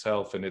it to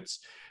yourself. And it's,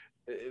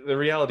 the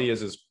reality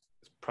is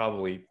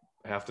probably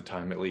half the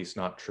time, at least,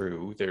 not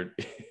true. They're,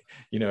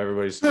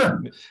 everybody's.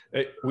 Sure.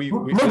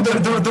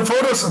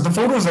 The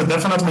photos are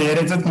definitely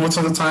edited most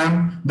of the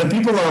time. The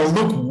people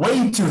look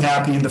way too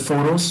happy in the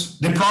photos.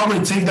 They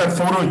probably take that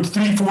photo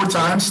 3-4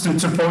 times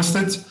to post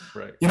it.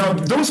 Right.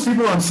 Those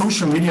people on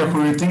social media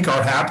who you think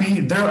are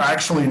happy, they're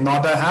actually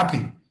not that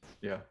happy.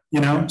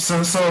 Yeah.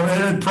 So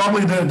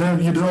probably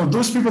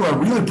those people are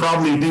really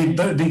probably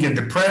they get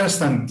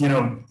depressed, and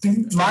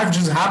life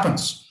just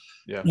happens.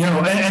 Yeah.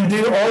 And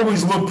they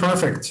always look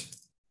perfect.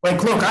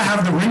 Like, look, I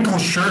have the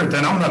wrinkled shirt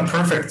and I'm not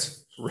perfect.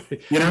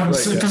 Right.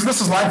 Because this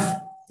is life.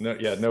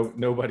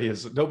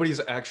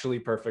 Nobody's actually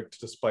perfect,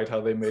 despite how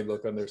they may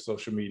look on their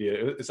social media.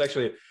 It's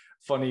actually a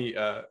funny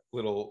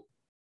little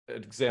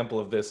example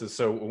of this is,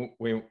 so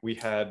we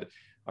had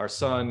our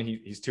son,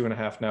 he's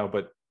 2.5 now,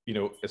 but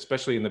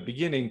especially in the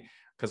beginning,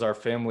 because our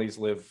families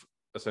live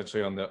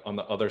essentially on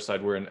the other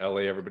side. We're in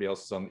LA, everybody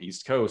else is on the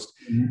East Coast.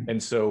 Mhm.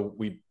 And so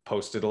we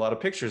posted a lot of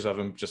pictures of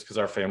him just because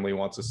our family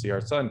wants to see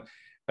our son.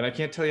 And I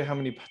can't tell you how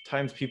many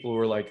times people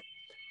were like,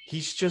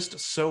 he's just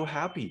so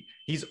happy.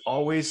 He's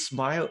always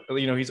smiling,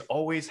 he's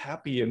always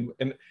happy.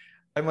 And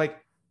I'm like,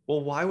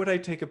 well, why would I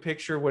take a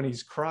picture when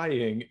he's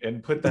crying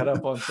and put that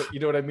up on, you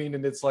know what I mean?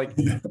 And it's like,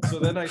 so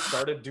then I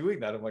started doing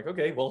that. I'm like,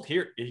 okay, well,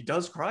 here, he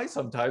does cry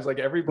sometimes, like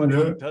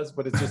everybody does,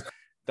 but it's just,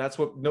 that's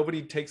what,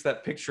 nobody takes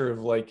that picture of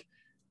like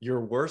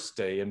your worst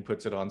day and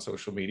puts it on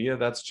social media.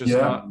 That's just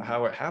not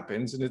how it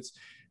happens. And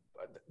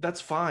that's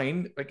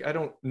fine. Like, I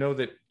don't know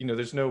that,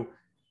 there's no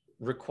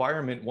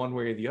requirement one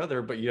way or the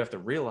other, but you have to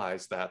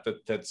realize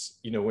that's,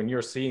 when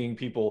you're seeing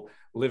people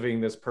living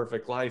this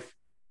perfect life,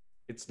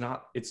 it's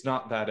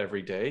not that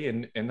every day,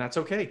 and that's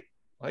okay.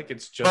 Like,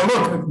 it's just.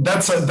 Well, look,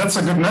 that's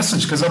a good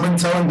message, because I've been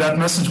telling that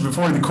message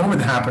before the COVID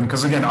happened.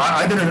 Because again,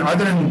 I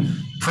didn't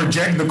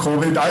project the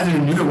COVID. I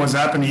didn't knew it was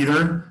happening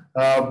either.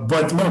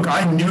 But look,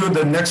 I knew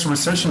the next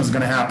recession was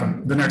going to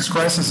happen. The next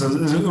crisis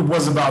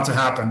was about to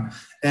happen,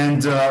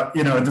 and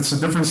it's a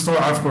different story.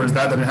 Of course,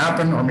 that didn't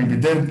happen, or maybe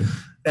it did.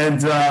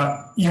 And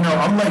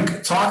I'm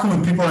like talking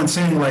with people and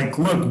saying like,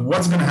 look,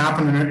 what's going to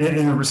happen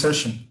in a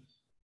recession?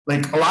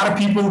 Like, a lot of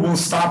people will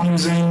stop going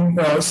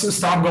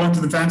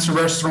to the fancy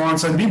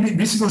restaurants, and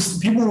basically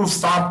people will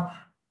stop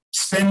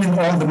spending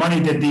all the money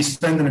that they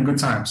spend in the good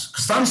times.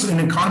 Because times in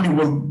the economy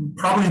will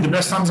probably the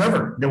best times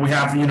ever that we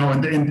have,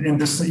 in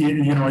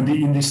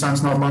these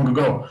times not long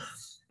ago.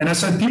 And I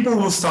said, people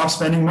will stop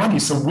spending money.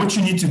 So what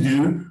you need to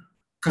do,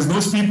 because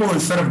those people,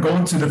 instead of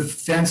going to the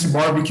fancy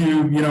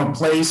barbecue,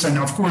 place, and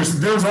of course,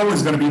 there's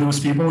always going to be those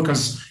people,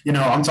 because,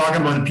 I'm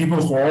talking about the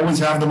people who always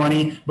have the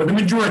money, but the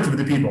majority of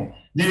the people,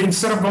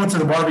 instead of going to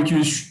the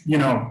barbecue,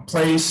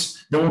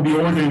 place, they will be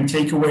ordering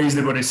takeaways.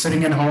 They will be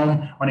sitting at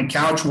home on a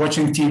couch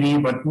watching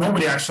TV, but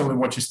nobody actually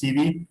watches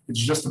TV. It's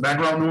just the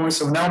background noise.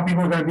 So now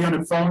people are going to be on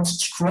their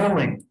phones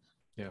scrolling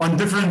on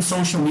different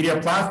social media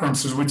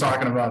platforms, as we're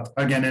talking about.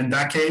 Again, in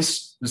that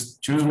case,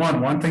 just choose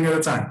one thing at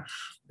a time.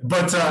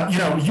 But,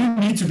 you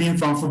need to be in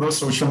front of those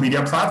social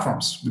media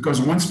platforms, because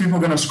once people are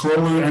going to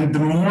scroll you, and the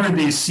more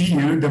they see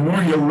you, the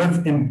more you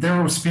live in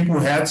those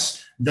people's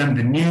heads than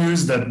the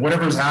news, that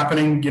whatever's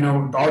happening,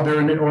 out there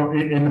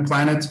in the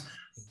planet,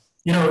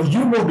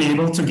 you will be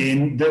able to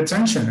gain the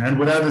attention. And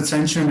without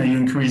attention, you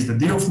increase the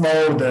deal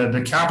flow,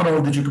 the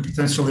capital that you could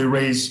potentially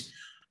raise.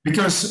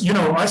 Because,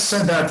 I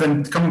said that,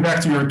 and coming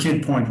back to your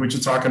kid point, which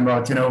you're talking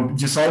about,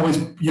 just always,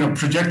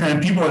 projecting,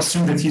 and people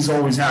assume that he's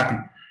always happy.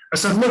 I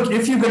said, look,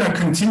 if you're going to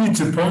continue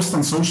to post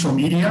on social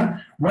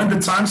media, when the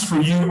times for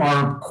you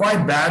are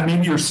quite bad,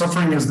 maybe you're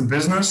suffering as the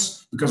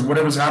business because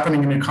whatever's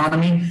happening in the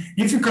economy,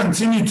 if you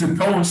continue to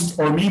post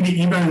or maybe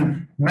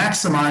even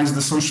maximize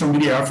the social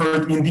media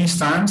effort in these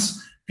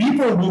times,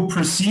 people will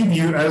perceive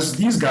you as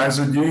these guys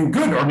are doing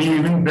good, or maybe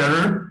even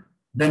better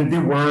than they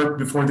were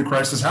before the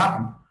crisis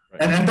happened.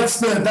 Right. And that's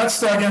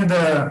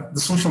the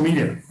social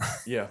media.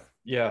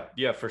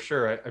 Yeah, for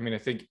sure. I mean, I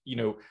think,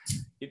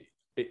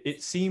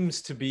 it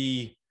seems to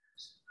be,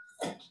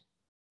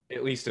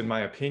 at least in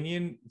my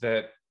opinion,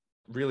 that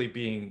really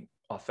being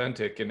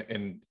authentic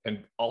and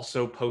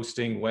also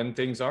posting when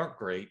things aren't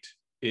great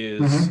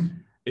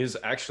is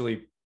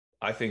actually,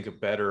 I think, a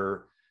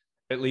better,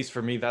 at least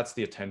for me, that's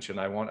the attention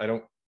I want. I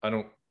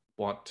don't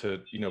want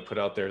to, put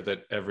out there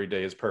that every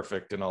day is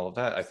perfect and all of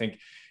that. I think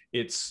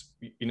it's,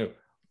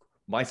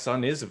 my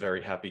son is a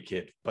very happy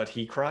kid, but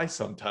he cries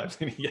sometimes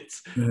and he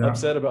gets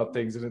upset about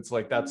things. And it's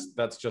like,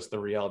 that's just the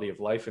reality of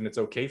life. And it's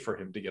okay for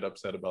him to get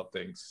upset about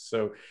things.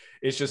 So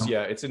it's just,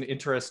 it's an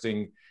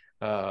interesting,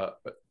 sort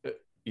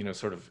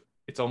of,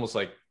 it's almost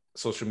like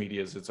social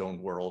media is its own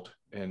world.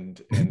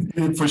 And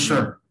for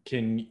sure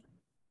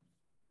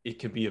it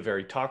can be a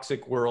very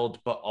toxic world,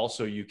 but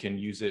also you can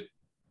use it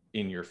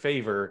in your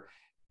favor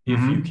if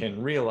you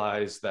can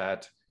realize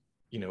that,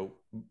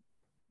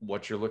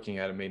 what you're looking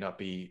at, it may not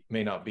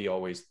be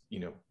always,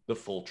 the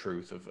full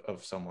truth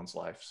of someone's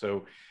life.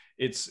 So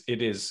it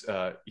is,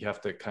 you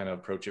have to kind of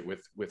approach it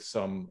with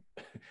some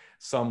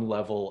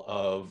level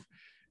of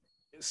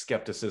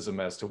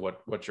skepticism as to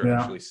what you're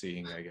actually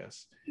seeing, I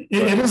guess.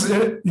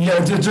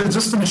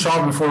 Just finish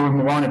off before we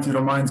move on, if you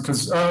don't mind,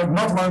 because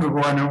not long ago,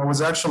 I was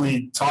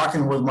actually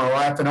talking with my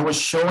wife, and I was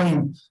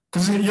showing,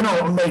 because,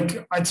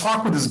 like, I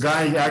talked with this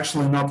guy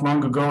actually not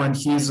long ago, and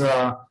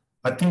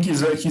I think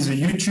he's a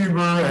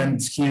YouTuber,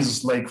 and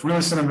he's like real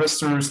estate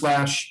investor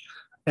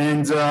 /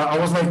 and I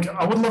was like,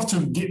 I would love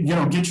to get you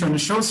on the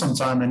show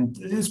sometime. And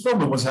it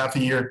probably was half a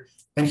year.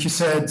 And he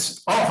said,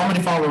 oh, how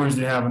many followers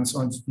do you have on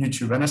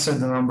YouTube? And I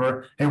said the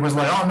number, and it was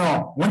like, oh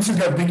no, once you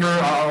get bigger,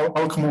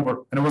 I'll come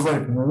over. And it was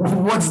like,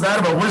 what's that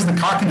about? Where's the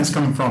cockiness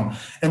coming from?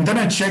 And then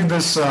I checked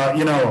this,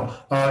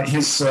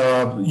 his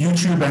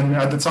YouTube, and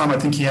at the time, I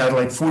think he had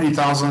like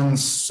 40,000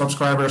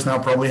 subscribers. Now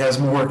probably has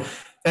more.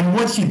 And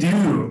what he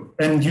do,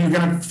 and you're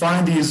going to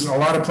find a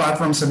lot of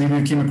platforms that maybe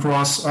you came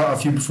across a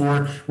few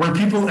before, where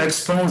people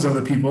expose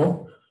other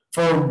people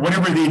for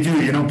whatever they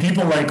do.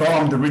 People like, oh,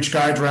 I'm the rich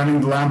guy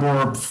driving the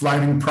Lambo or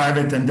flying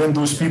private, and then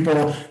those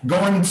people go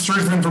and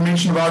search the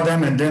information about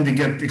them, and then they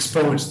get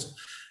exposed.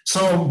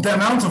 So the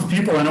amount of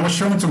people, and I was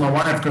showing to my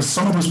wife, because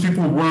some of those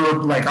people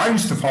were like I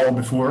used to follow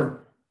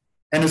before,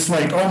 and it's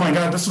like, oh my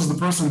God, this is the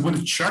person with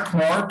a check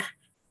mark,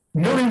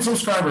 million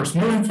subscribers,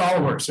 million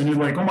followers, and you're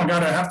like, oh my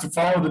God, I have to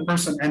follow the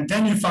person. And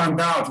then you find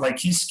out like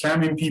he's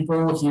scamming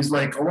people, he's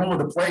like all over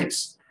the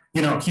place.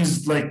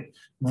 He's like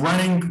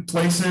running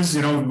places,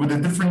 with the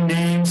different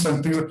names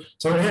and things.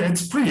 So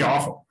it's pretty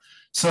awful.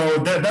 So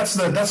that's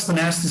the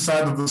nasty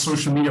side of the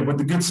social media. But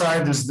the good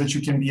side is that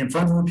you can be in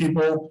front of the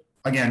people,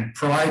 again,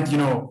 provide,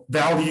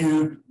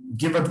 value,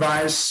 give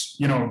advice,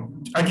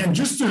 again,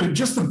 just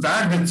the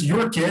fact that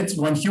your kid,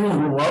 when he will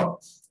grow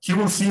up, he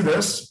will see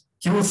this,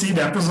 he will see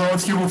the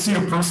episodes, he will see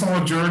a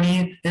personal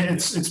journey.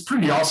 It's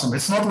pretty awesome.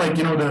 It's not like,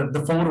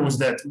 the photos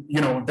that,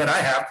 that I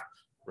have.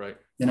 Right.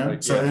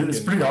 So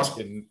it's pretty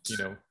awesome.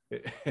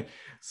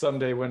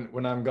 Someday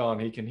when I'm gone,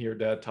 he can hear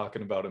Dad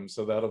talking about him.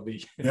 So that'll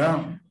be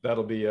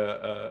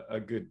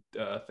a good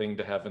thing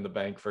to have in the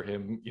bank for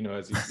him,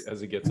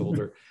 as he gets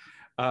older.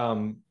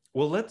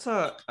 Well, let's.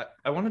 I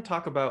want to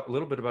talk a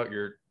little bit about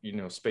your,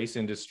 space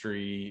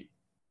industry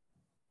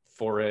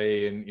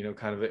foray, and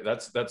kind of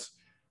that's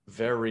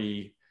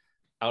very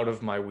out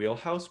of my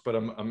wheelhouse, but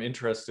I'm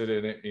interested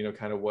in it.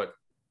 Kind of what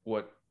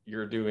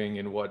you're doing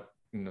and what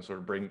sort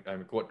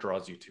of what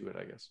draws you to it,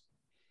 I guess.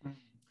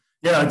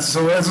 Yeah.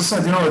 So as I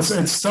said,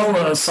 it's still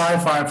a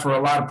sci-fi for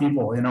a lot of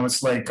people.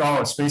 It's like,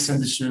 oh, space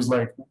industry is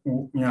like,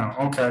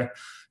 okay.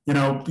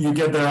 You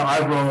get the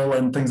eye roll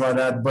and things like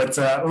that. But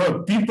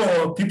look,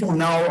 people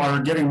now are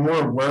getting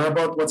more aware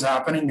about what's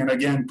happening. And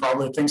again,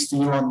 probably thanks to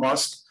Elon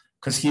Musk,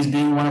 because he's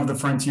being one of the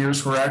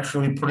frontiers who are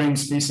actually putting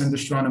space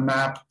industry on a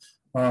map.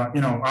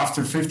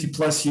 After 50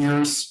 plus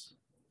years,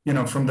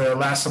 from the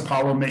last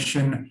Apollo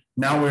mission,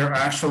 now we're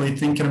actually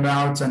thinking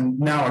about, and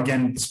now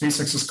again,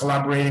 SpaceX is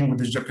collaborating with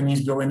this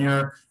Japanese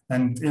billionaire,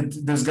 and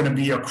there's going to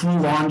be a crew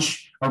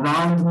launch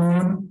around the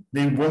moon.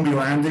 They won't be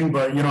landing,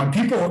 but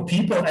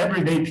people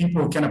every day,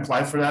 people can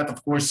apply for that.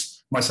 Of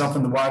course, myself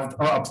and the wife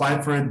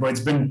applied for it, but it's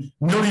been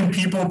 1 million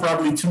people,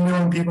 probably 2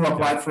 million people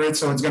applied for it.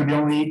 So it's going to be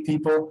only 8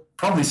 people,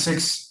 probably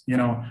 6,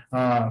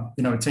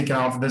 taking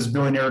off this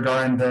billionaire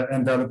guy and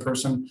the other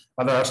person,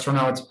 other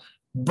astronaut.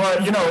 But,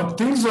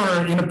 things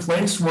are in a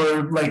place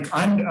where like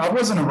I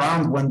wasn't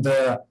around when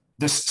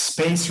this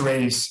space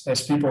race,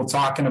 as people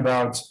talking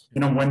about,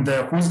 when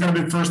who's going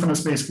to be first in the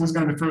space, who's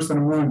going to be first on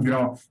the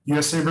moon,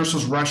 USA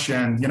versus Russia,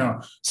 and,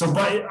 so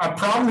but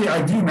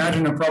I do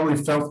imagine it probably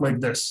felt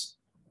like this,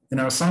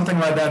 something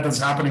like that's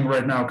happening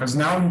right now, because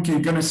now you're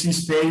going to see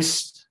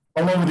space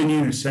all over the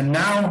news. And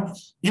now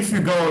if you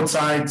go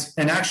outside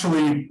and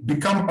actually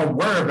become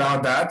aware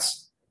about that,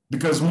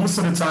 because most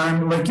of the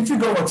time, like if you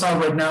go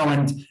outside right now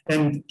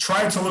and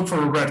try to look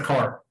for a red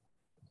car,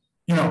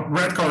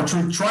 red car,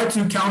 try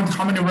to count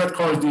how many red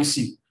cars do you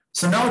see.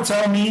 So now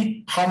tell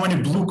me, how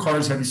many blue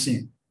cars have you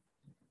seen?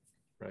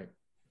 Right.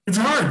 It's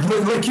hard.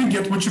 Like you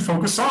get what you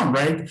focus on,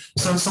 right?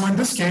 So in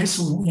this case,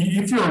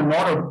 if you're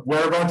not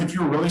aware about, if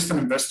you're a real estate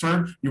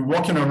investor, you're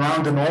walking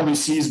around and all you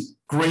see is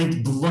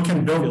great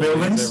looking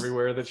buildings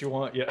everywhere that you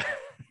want. Yeah.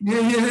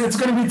 Yeah, it's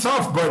going to be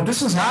tough, but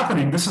this is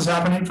happening. This is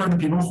happening for the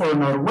people who are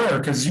not aware,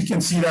 because you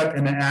can see that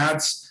in the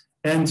ads.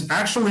 And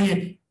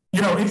actually,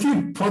 if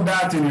you put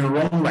that in your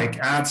own like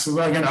ads, so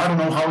again, I don't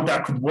know how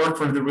that could work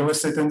for the real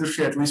estate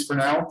industry, at least for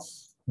now.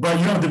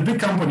 But the big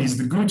companies,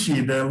 the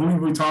Gucci, the Louis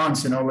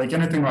Vuittons, like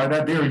anything like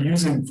that, they are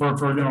using for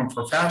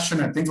fashion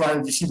and things like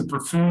that. You see the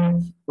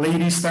perfume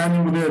lady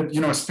standing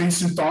with a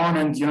spacesuit on,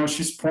 and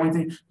she's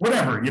pointing,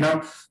 whatever,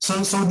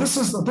 So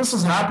this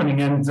is happening,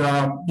 and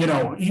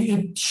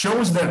it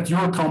shows that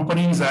your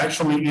company is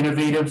actually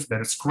innovative,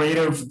 that it's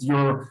creative.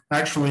 You're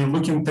actually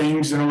looking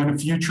things, in the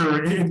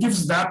future. It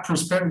gives that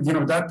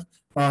perspective, that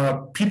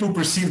people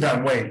perceive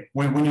that way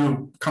when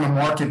you kind of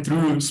market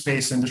through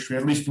space industry,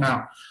 at least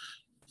now.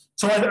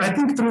 So I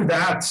think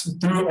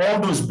through all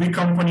those big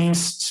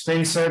companies,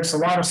 SpaceX, a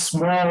lot of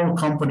small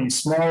companies,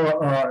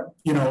 small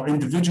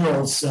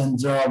individuals,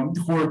 and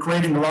who are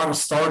creating a lot of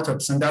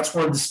startups, and that's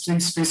where the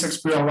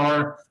SpaceX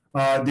PLR,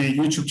 the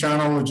YouTube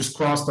channel, just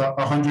crossed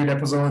 100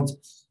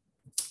 episodes.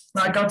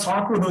 I got to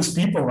talk with those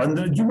people,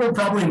 and you will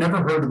probably never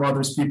heard about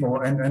those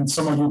people, and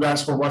some of you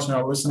guys who are watching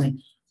or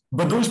listening,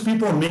 but those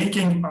people are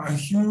making a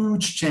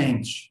huge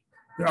change.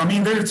 I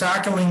mean, they're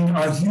tackling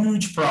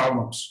huge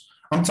problems.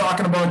 I'm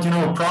talking about,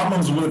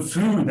 problems with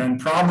food and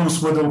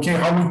problems with,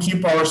 how we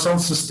keep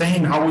ourselves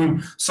sustained, how we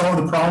solve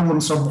the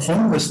problems of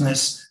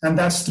homelessness. And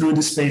that's through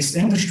the space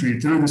industry,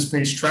 through the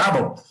space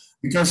travel.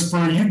 Because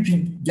for you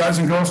guys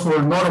and girls who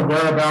are not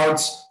aware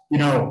about,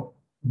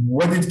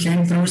 what it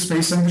came through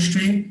space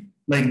industry,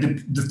 like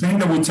the thing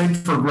that we take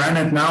for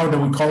granted now that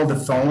we call the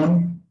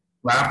phone,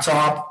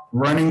 laptop,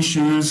 running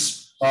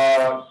shoes,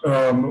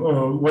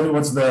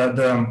 what's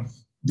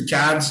the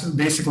CADs,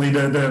 basically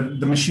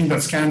the machine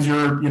that scans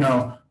your,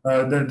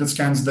 that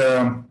scans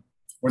the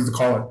what do you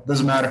call it?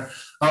 Doesn't matter.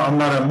 I'm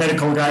not a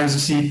medical guy, as you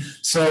see.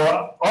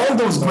 So all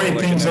those great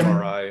like things. An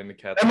MRI and the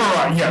CAT.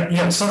 MRI,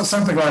 yeah,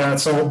 something like that.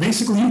 So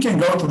basically, you can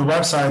go to the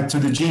website, to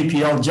the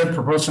JPL, Jet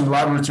Propulsion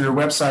Laboratory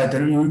website,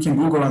 and you can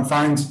Google and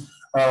find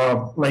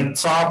like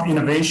top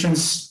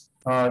innovations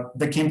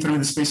that came through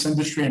the space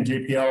industry and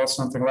JPL or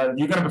something like that.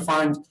 You're going to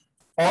find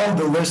all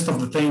the list of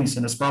the things,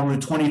 and it's probably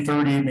 20,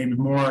 30, maybe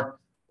more,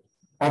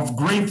 of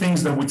great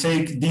things that we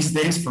take these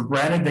days for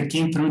granted that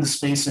came through the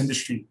space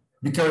industry.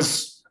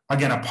 Because,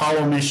 again,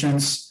 Apollo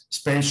missions,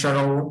 space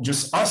shuttle,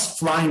 just us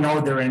flying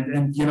out there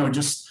and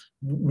just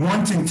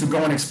wanting to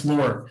go and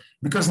explore.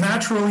 Because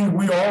naturally,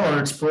 we all are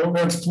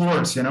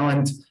explorers, and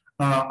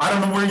I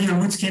don't know where your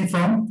roots came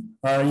from,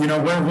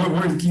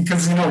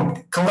 because,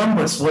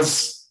 Columbus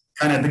was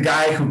kind of the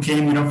guy who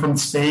came, from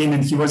Spain,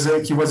 and he was so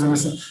we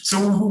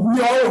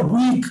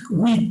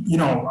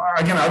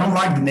again, I don't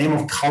like the name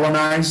of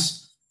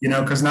colonize,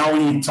 because now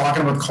we're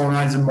talking about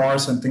colonizing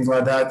Mars and things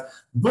like that.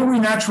 But we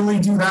naturally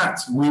do that.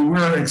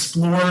 We're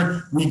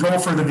explore. We go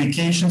for the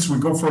vacations. We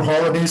go for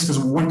holidays because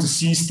we want to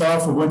see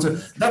stuff.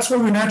 That's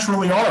what we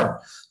naturally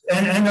are.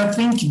 And I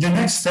think the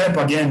next step,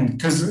 again,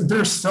 because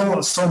there's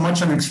still so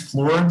much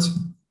unexplored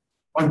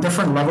on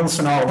different levels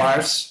in our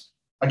lives.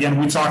 Again,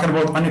 we're talking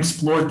about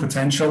unexplored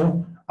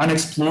potential,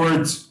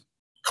 unexplored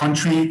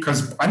country,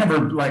 because I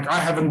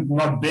haven't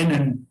not been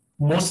in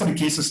most of the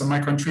cases in my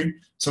country.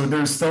 So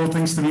there's still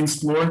things to be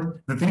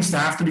explored. The things that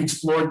have to be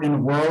explored in the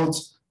world,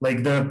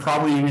 like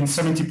probably in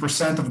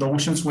 70% of the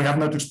oceans, we have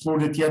not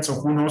explored it yet. So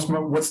who knows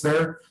what's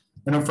there,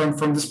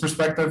 from this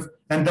perspective.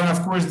 And then,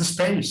 of course, the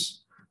space.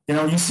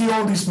 You see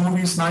all these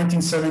movies,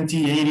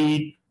 1970,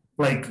 80,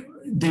 like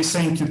they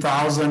say in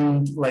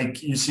 2000,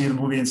 like you see the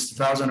movie in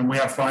 2000 and we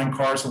have flying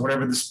cars or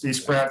whatever, the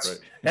spacecrafts. Right.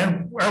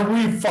 And are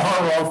we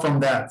far off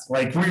from that?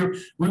 Like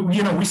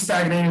we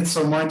stagnated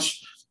so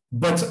much.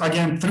 But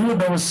again, through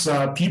those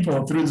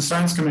people, through the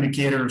science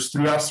communicators,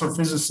 through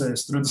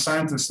astrophysicists, through the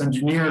scientists,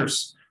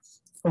 engineers,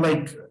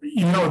 like,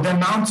 the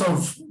amount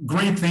of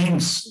great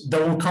things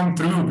that will come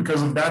through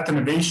because of that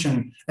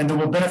innovation and that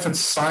will benefit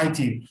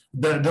society,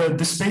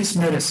 the space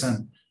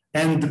medicine,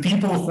 and the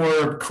people who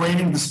are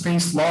creating the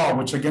space law,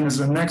 which again is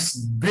the next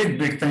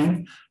big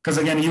thing. Because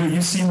again,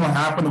 you've seen what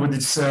happened with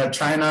this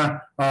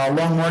China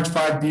Long March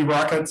 5B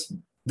rocket,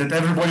 that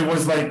everybody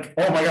was like,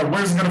 oh my God,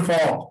 where's it going to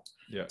fall?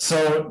 Yeah.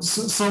 So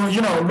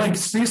like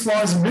space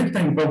law is a big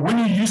thing. But when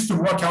you used to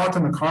walk out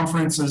in the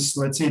conferences,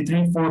 let's say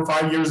 3, 4,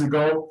 5 years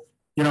ago,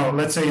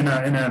 let's say in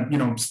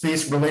a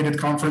space related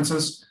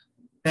conferences,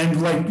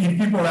 and like if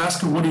people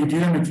ask you, what are you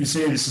doing? If you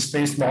say it's a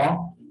space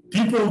law,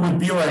 people would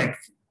be like,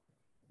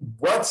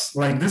 what?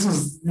 Like, this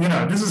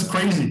is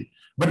crazy.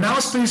 But now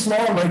space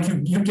law, like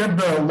you get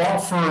the law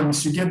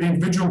firms, you get the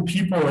individual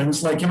people, and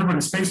it's like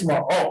everybody space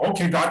law. Oh,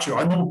 okay, got you.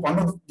 I know,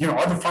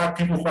 other 5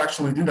 people who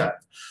actually do that.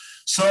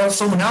 So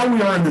now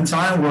we are in the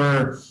time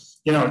where,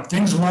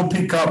 things will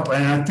pick up,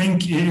 and I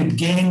think it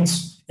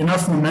gains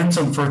enough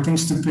momentum for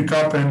things to pick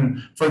up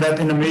and for that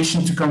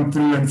innovation to come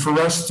through, and for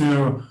us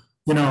to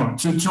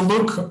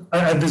look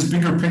at this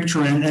bigger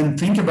picture and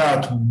think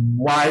about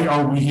why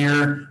are we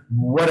here,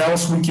 what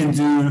else we can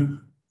do,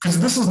 because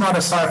this is not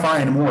a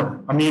sci-fi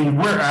anymore. I mean,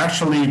 we're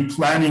actually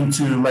planning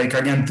to, like,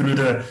 again, through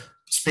the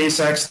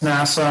SpaceX,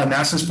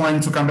 NASA is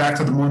planning to come back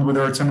to the moon with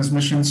Artemis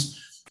missions.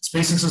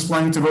 SpaceX is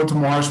planning to go to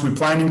Mars. We're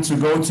planning to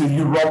go to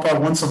Europa,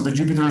 one of the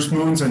Jupiter's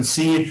moons, and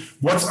see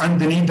what's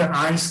underneath the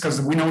ice,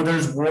 because we know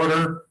there's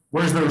water.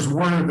 Where there's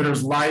water,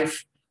 there's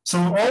life. So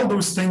all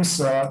those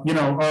things, are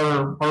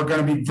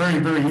going to be very,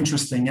 very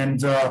interesting. And,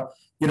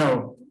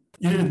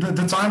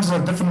 the times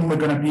are definitely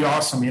going to be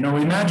awesome.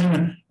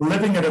 Imagine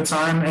living at a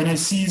time, and I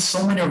see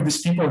so many of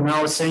these people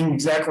now saying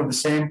exactly the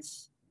same.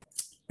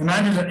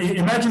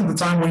 Imagine the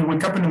time when you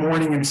wake up in the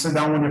morning and you sit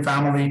down with your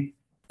family,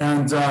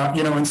 and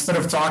instead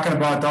of talking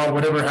about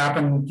whatever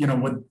happened,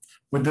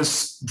 with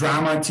this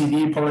drama,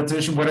 TV,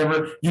 politician,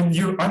 whatever,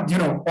 you on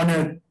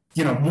a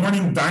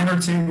morning diner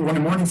table, on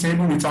the morning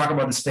table, you talk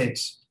about the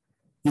space.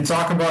 You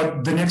talk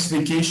about the next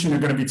vacation you're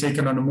going to be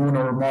taking on the moon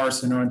or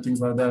Mars, and things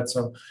like that.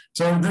 So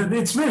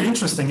it's very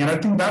interesting, and I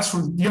think that's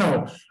what,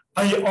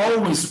 I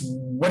always,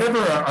 whatever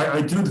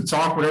I do to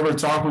talk, whatever I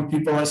talk with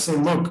people, I say,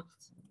 look,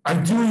 I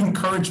do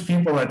encourage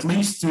people at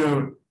least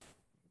to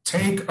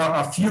take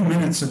a few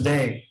minutes a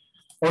day,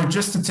 or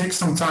just to take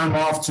some time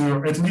off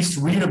to at least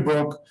read a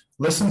book,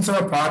 listen to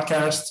a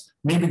podcast,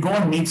 maybe go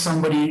and meet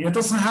somebody. It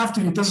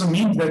doesn't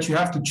mean that you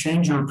have to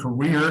change your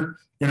career,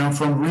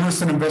 from real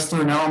estate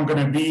investor, now I'm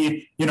going to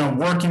be,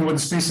 working with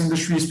the space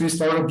industry, space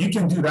startup. You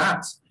can do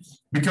that,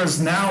 because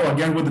now,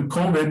 again, with the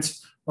COVID,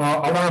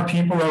 a lot of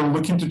people are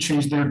looking to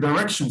change their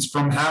directions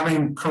from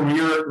having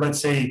career, let's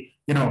say,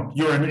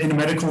 you're in a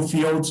medical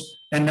field,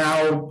 and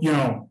now,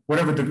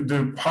 whatever,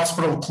 the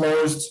hospital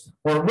closed,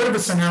 or whatever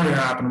scenario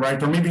happened,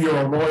 right? Or maybe you're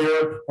a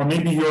lawyer, or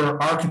maybe you're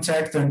an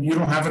architect and you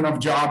don't have enough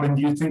job, and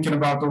you're thinking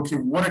about, okay,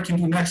 what I can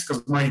do next,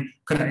 because my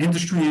kind of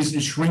industry is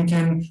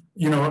shrinking,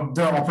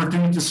 the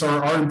opportunities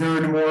aren't there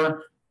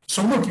anymore.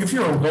 So look, if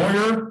you're a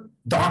lawyer,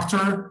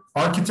 doctor,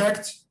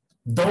 architect,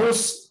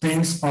 those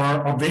things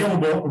are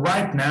available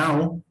right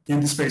now in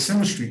the space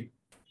industry.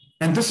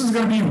 And this is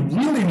going to be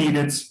really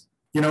needed,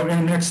 in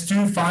the next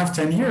 2, 5,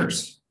 10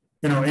 years.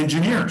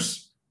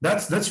 Engineers,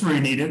 that's really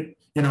needed.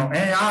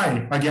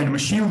 AI, again,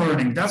 machine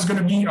learning, that's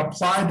going to be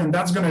applied, and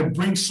that's going to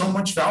bring so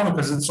much value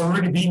because it's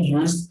already being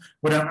used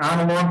with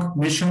analog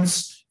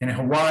missions in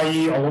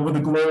Hawaii, all over the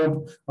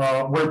globe,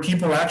 where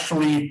people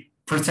actually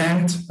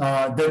pretend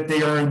that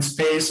they are in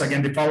space.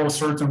 Again, they follow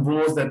certain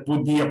rules that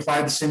would be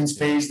applied the same in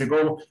space. They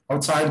go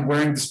outside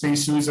wearing the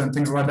spacesuits and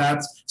things like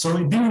that. So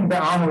doing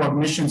the analog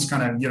missions,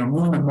 kind of,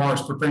 moon and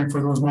Mars, preparing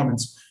for those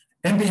moments.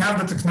 And they have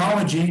the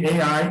technology,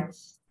 AI,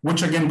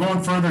 which again,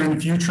 going further in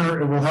the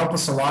future, it will help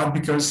us a lot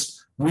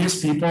because we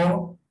as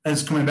people,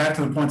 as coming back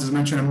to the point as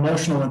mentioned,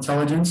 emotional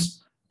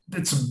intelligence,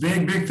 it's a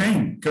big, big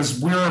thing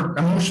because we're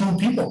emotional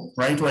people,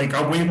 right? Like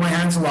I wave my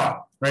hands a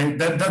lot, right?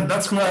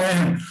 That's who I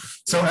am.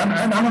 So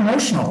I'm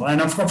emotional,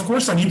 and of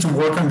course I need to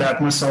work on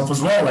that myself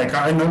as well. Like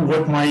I know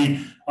what my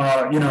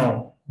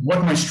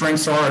what my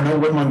strengths are. I know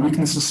what my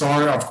weaknesses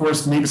are. Of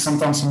course, maybe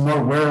sometimes I'm not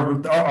aware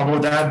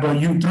about that, but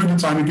through the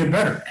time you get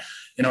better,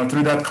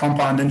 through that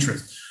compound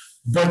interest.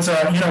 But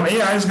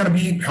AI is going to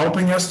be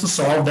helping us to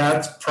solve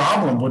that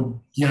problem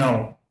with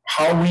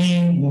how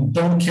we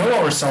don't kill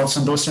ourselves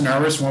in those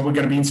scenarios when we're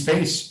going to be in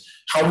space.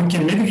 How we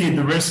can mitigate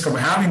the risk of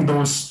having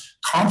those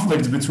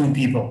conflicts between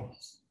people.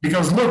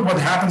 Because look what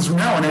happens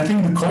now, and I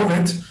think the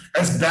COVID,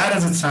 as bad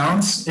as it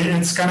sounds,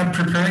 it's kind of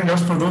preparing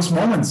us for those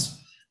moments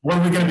where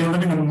we're going to be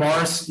living on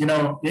Mars,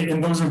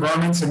 in those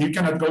environments, and you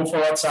cannot go for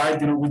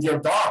outside, with your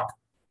dog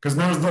because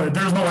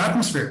there's no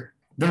atmosphere,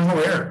 there's no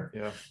air.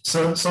 Yeah.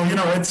 So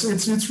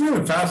it's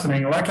really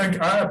fascinating. Like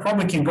I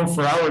probably can go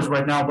for hours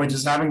right now by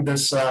just having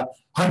this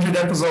 100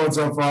 episodes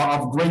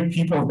of great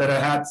people that I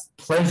had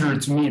pleasure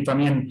to meet. I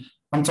mean,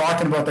 I'm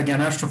talking about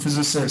again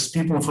astrophysicists,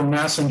 people from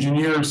NASA,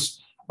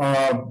 engineers.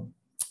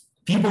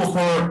 People who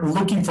are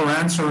looking for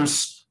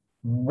answers,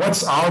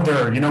 what's out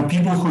there,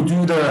 people who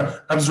do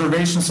the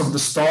observations of the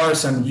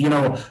stars, and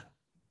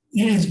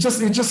it's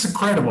just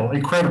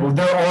incredible.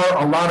 There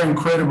are a lot of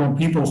incredible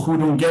people who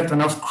don't get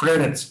enough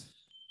credit.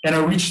 And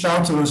I reached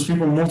out to those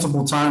people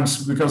multiple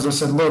times because I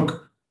said,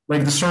 look,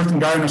 like the certain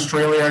guy in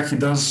Australia, he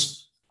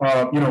does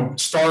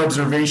star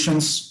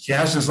observations. He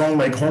has his own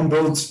like home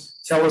built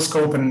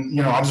telescope and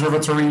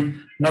observatory.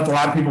 Not a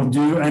lot of people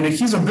do. And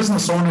he's a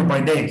business owner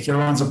by day. He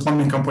runs a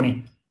plumbing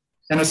company.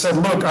 And I said,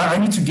 look, I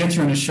need to get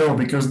you on the show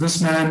because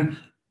this man,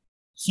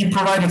 he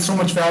provided so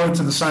much value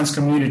to the science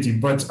community.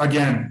 But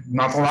again,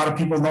 not a lot of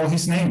people know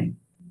his name.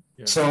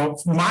 Yeah. So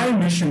my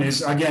mission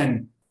is,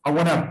 again, I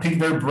want to pick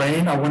their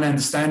brain. I want to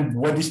understand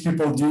what these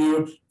people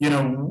do,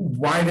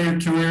 why they're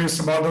curious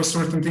about those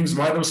certain things,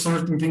 why those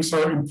certain things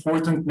are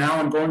important now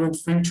and going into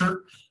the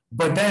future.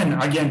 But then,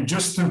 again,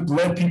 just to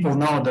let people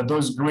know that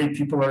those great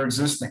people are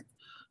existing.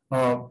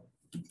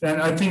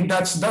 And I think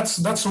that's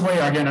the way,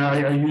 again,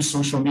 I use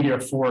social media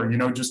for,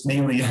 just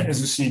mainly, as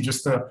you see,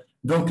 just to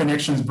build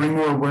connections, bring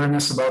more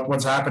awareness about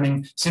what's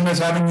happening. Same as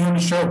having you on the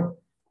show.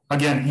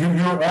 Again,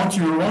 you're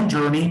onto your own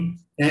journey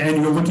and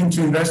you're looking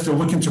to invest, you're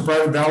looking to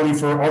provide value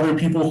for other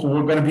people who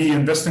are going to be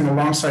investing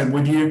alongside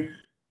with you.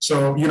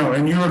 So,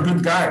 and you're a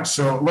good guy.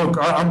 So look,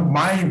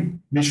 my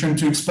mission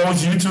to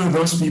expose you to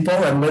those people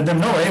and let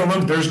them know, hey,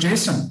 look, there's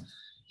Jason.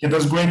 He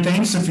does great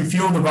things. If you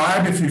feel the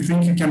vibe, if you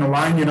think you can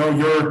align,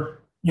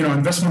 your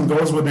investment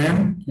goals with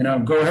him,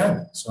 go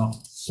ahead. So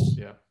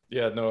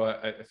no,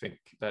 I think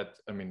that,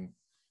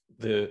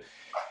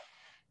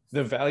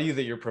 the value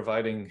that you're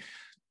providing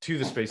to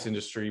the space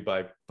industry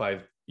by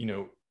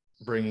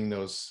bringing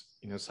those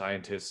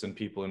scientists and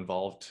people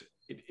involved,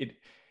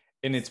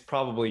 and it's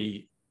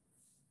probably,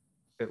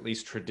 at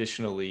least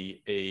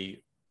traditionally,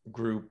 a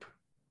group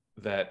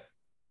that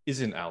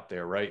isn't out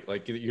there, right?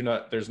 Like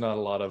there's not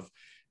a lot of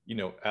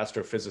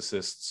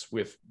astrophysicists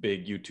with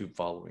big YouTube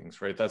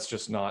followings, right? That's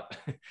just not,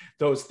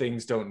 those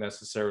things don't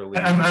necessarily,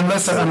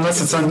 unless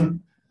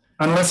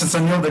it's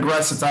Neil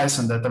deGrasse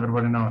Tyson that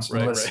everybody knows.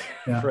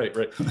 Right.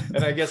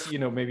 And I guess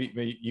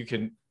maybe you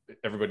can,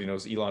 everybody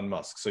knows Elon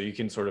Musk, so you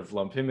can sort of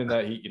lump him in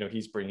that.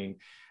 He's bringing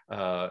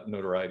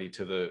notoriety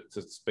to the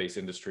space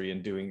industry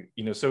and doing,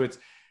 so it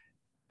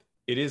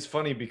is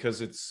funny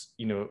because it's,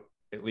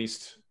 at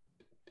least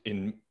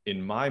in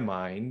my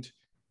mind,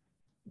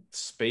 the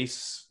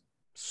space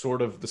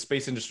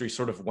industry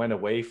sort of went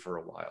away for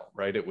a while,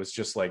 right? It was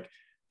just like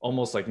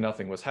almost like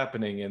nothing was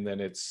happening. And then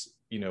it's,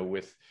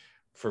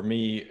 for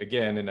me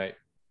again, and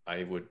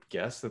I would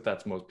guess that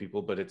that's most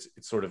people, but it's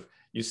sort of,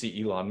 you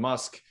see Elon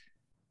Musk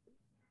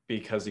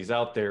because he's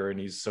out there and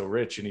he's so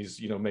rich and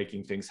he's,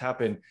 making things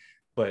happen.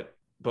 But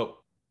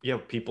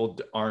people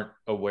aren't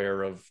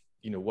aware of,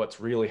 what's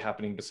really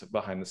happening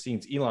behind the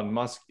scenes. Elon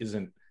Musk he's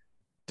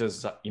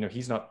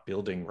not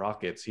building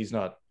rockets. He's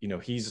not,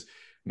 he's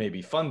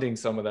maybe funding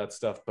some of that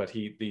stuff, but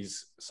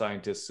these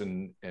scientists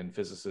and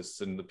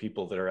physicists and the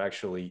people that are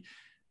actually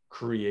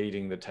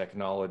creating the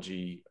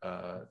technology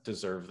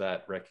deserve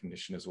that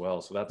recognition as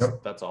well. So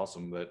that's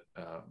awesome that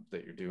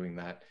you're doing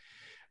that.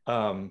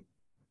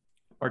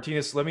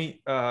 Martinez, let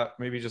me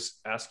maybe just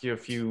ask you a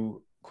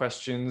few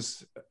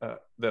questions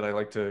that I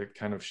like to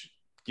kind of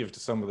give to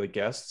some of the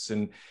guests.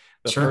 And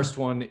the Sure. first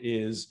one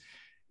is,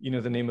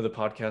 the name of the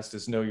podcast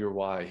is Know Your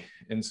Why.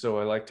 And so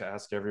I like to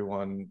ask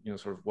everyone,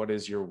 sort of, what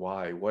is your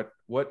why?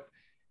 What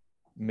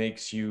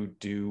makes you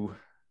do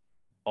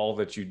all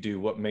that you do?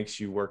 What makes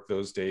you work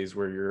those days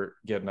where you're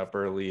getting up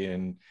early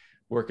and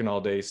working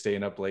all day,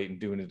 staying up late and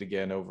doing it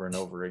again over and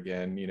over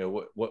again?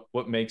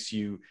 What makes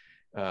you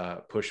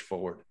push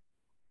forward?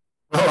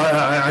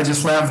 Well, I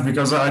just laughed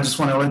because I just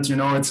want to let you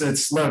know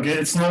it's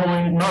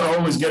not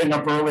always getting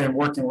up early and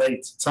working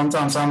late.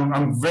 Sometimes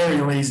I'm very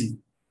lazy,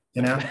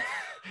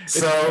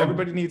 So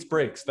everybody needs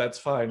breaks. That's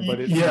fine,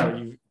 but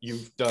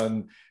you've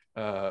done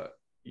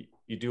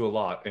you do a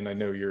lot, and I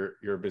know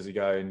you're a busy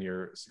guy and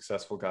you're a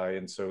successful guy,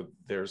 and so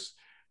there's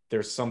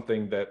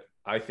something that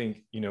I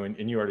think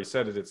and you already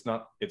said it.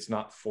 It's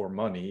not for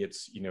money.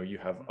 It's you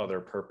have other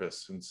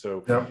purpose, and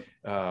so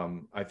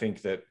I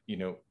think that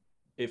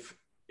if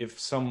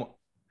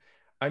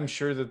I'm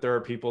sure that there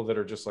are people that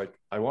are just like,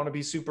 I want to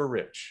be super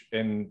rich,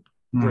 and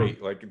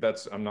great. Like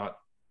I'm not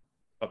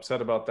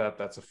upset about that.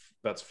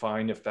 That's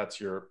fine if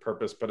that's your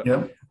purpose, but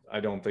I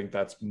don't think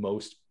that's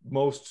most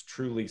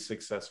truly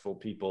successful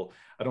people.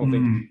 I don't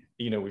think,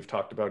 we've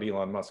talked about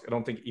Elon Musk. I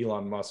don't think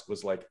Elon Musk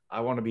was like, I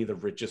want to be the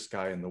richest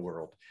guy in the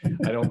world.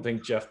 I don't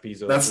think Jeff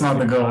Bezos that's not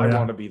the goal. I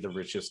want to be the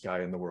richest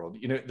guy in the world.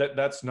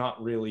 That's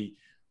not really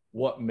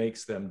what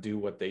makes them do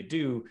what they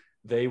do.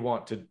 They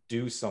want to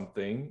do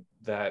something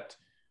that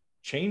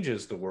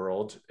changes the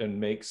world and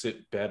makes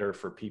it better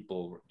for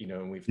people,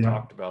 and we've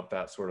talked about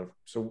that sort of.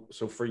 So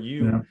for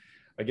you,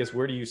 I guess,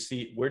 how do you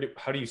see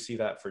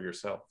that for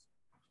yourself?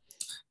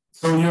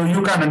 So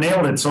you kind of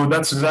nailed it. So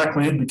that's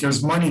exactly it,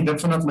 because money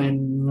definitely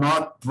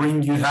not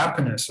bring you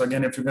happiness.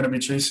 Again, if you're going to be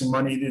chasing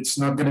money, it's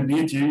not going to be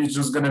it. You're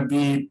just going to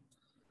be,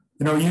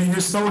 you're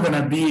still going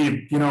to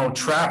be,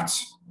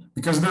 trapped,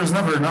 because there's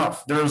never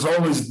enough. There's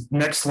always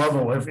next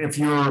level. If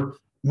you're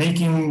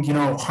making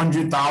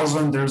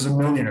 100,000, there's 1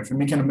 million. If you're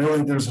making 1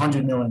 million, there's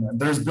 100 million, and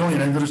there's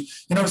billion, and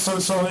there's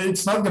so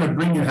it's not going to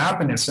bring you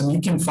happiness. And you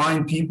can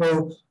find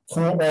people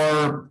who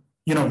are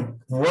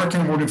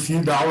working with a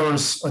few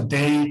dollars a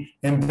day,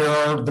 and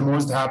they're the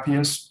most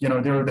happiest.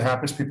 They're the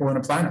happiest people on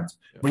the planet.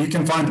 But you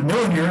can find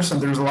millionaires,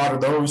 and there's a lot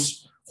of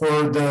those who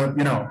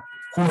are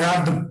who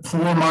have the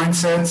poor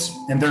mindsets,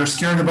 and they're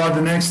scared about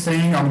the next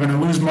thing. I'm going to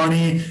lose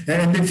money,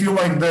 and they feel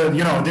like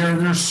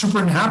they're super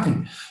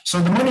unhappy.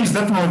 So the money is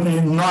definitely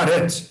not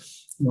it.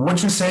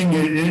 What you're saying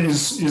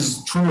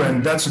is true,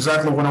 and that's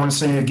exactly what I want to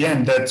say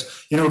again. That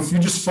if you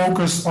just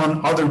focus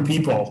on other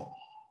people,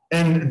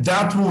 and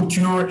that will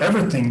cure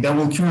everything. That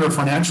will cure your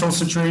financial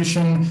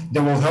situation.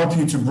 That will help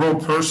you to grow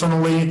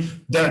personally.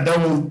 That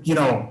will you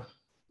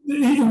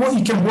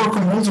can work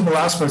on multiple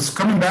aspects.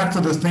 Coming back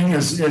to the thing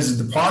is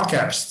the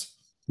podcast.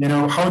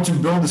 How to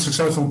build a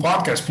successful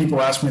podcast. People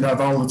ask me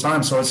that all the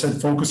time. So I said,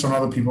 focus on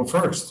other people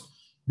first.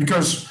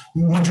 Because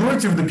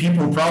majority of the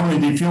people probably,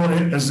 they feel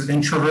it as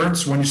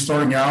introverts. When you're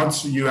starting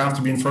out, you have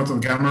to be in front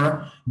of the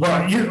camera.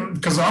 But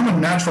because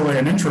I'm naturally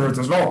an introvert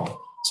as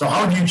well. So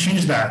how do you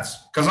change that?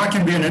 Because I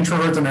can be an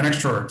introvert and an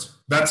extrovert.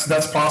 That's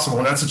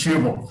possible. That's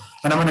achievable.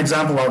 And I'm an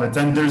example of it.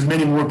 And there's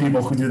many more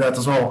people who do that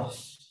as well.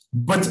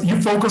 But you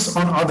focus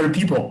on other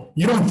people.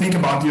 You don't think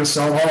about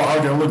yourself. Oh,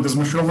 how do I look? Does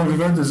Michelle look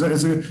good? Because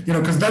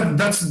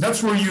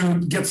that's where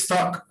you get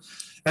stuck.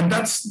 And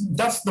that's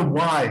the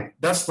why.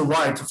 That's the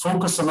why, to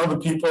focus on other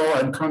people.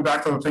 And coming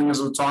back to the thing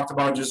as we talked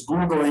about, just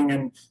Googling,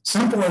 and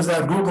simple as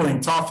that,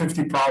 Googling top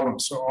 50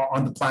 problems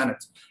on the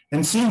planet,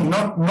 and seeing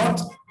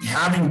not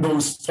having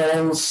those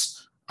false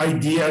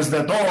ideas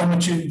that, I'm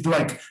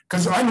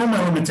because I know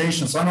my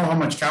limitations. I know how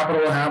much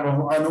capital I have.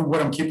 I know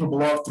what I'm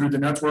capable of through the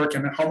network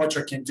and how much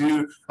I can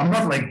do. I'm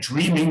not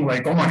dreaming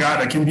oh my God,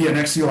 I can be an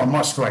next Elon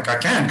Musk. I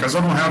can, because I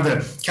don't have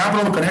the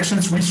capital,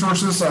 connections,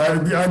 resources. I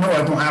know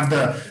I don't have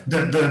the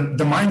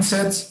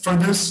mindset for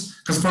this,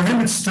 because for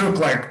him it took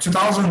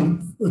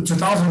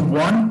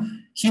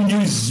 2001, he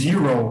knew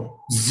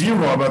zero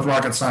about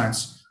rocket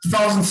science.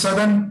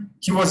 2007,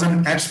 he was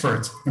an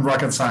expert in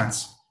rocket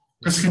science,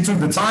 because he took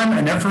the time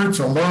and effort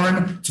to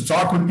learn, to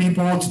talk with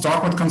people, to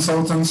talk with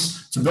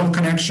consultants, to build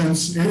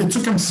connections. It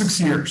took him 6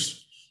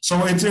 years.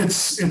 So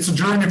it's a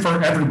journey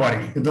for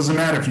everybody. It doesn't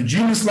matter if you're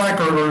genius-like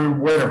or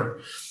whatever.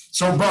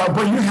 So,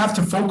 but you have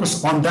to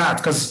focus on that,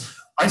 because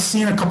I've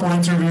seen a couple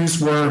interviews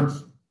where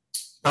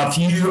a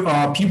few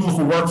people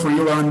who work for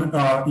Elon,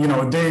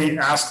 they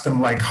ask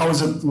them how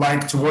is it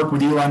like to work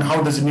with Elon?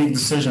 How does he make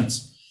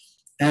decisions?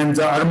 And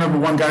I remember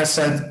one guy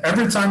said,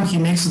 every time he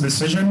makes a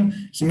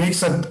decision, he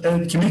makes a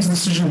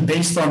decision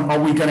based on, are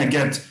we going to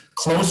get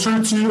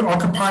closer to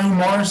occupying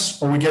Mars,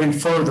 or are we getting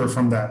further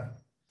from that?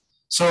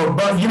 So,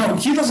 but, he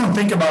doesn't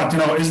think about,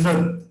 is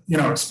the,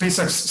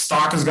 SpaceX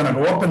stock is going to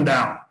go up and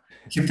down.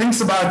 He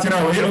thinks about,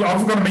 are we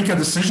going to make a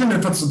decision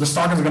if the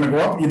stock is going to go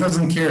up? He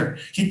doesn't care.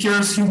 He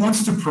cares. He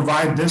wants to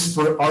provide this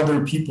for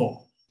other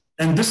people.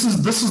 And this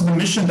is the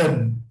mission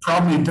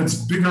that's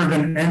bigger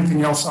than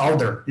anything else out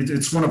there.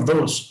 It's one of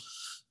those.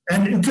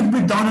 And it could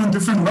be done on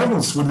different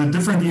levels with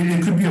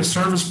it could be a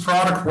service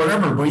product,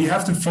 whatever, but you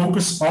have to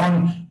focus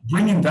on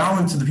bringing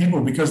value to the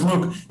people, because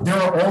look, there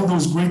are all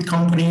those great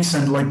companies,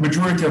 and like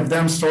majority of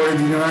them started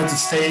in the United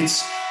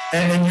States.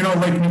 And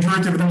like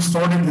majority of them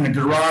started in a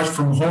garage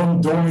from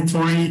home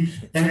dormitory,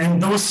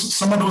 and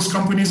some of those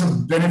companies are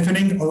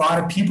benefiting a lot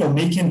of people,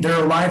 making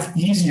their life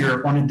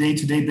easier on a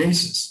day-to-day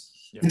basis.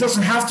 Yeah. It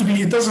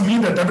doesn't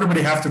mean that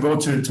everybody have to go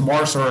to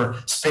Mars or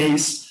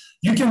space.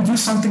 You can do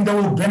something that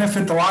will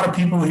benefit a lot of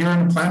people here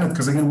on the planet,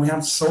 because again, we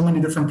have so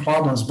many different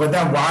problems, but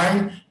that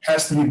why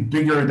has to be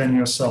bigger than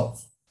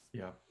yourself.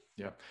 Yeah.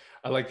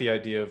 I like the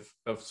idea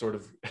of sort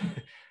of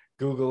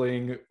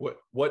Googling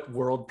what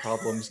world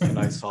problems can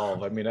I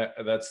solve? I mean,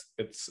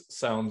 it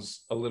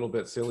sounds a little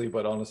bit silly,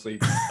 but honestly,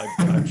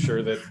 I'm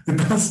sure that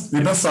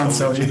it does sound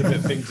silly.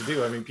 Legitimate thing to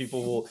do. I mean,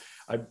 people will.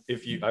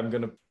 I'm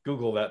going to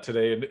Google that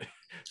today and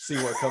see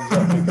what comes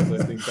up, because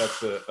I think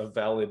that's a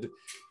valid.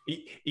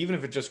 Even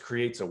if it just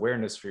creates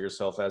awareness for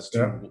yourself as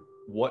to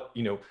what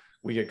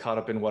we get caught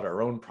up in what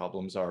our own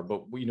problems are,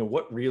 but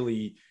what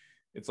really,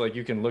 it's like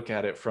you can look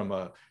at it from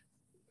a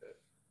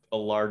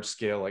large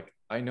scale. Like,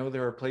 I know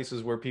there are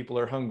places where people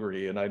are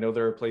hungry, and I know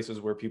there are places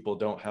where people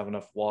don't have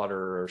enough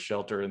water or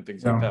shelter and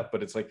things like that.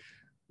 But it's like,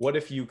 what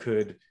if you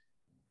could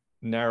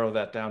narrow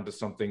that down to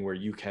something where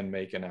you can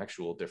make an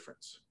actual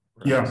difference?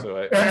 Right? Yeah. So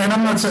and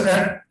I'm not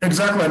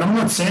exactly, and I'm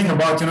not saying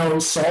about,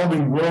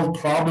 solving world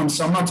problems.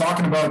 I'm not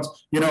talking about,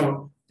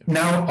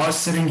 now us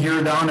sitting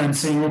here down and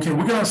saying, okay,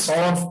 we're going to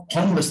solve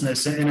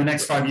homelessness in the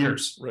next 5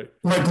 years, right?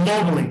 Like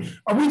globally.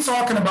 Are we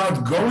talking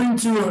about going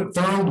to a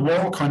third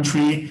world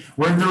country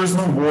where there is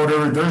no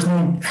water, there's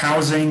no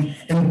housing,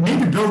 and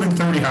maybe building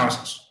 30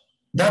 houses?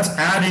 That's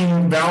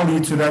adding value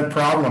to that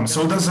problem.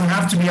 So it doesn't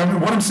have to be,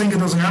 what I'm saying, it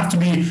doesn't have to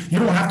be, you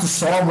don't have to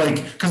solve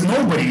because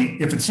nobody,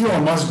 if it's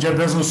Elon Musk, Jeff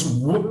Bezos,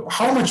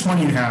 how much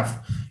money you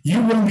have, you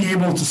won't be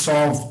able to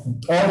solve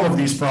all of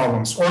these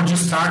problems or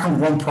just tackle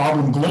one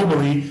problem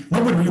globally.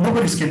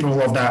 Nobody's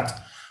capable of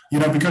that,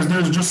 because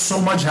there's just so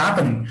much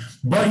happening.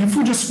 But if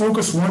you just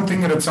focus one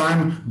thing at a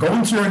time, go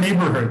into your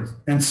neighborhood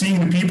and seeing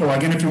the people,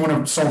 again, if you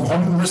want to solve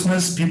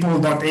homelessness, people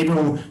not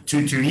able to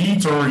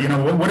eat or,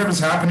 whatever's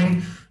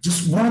happening,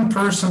 just one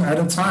person at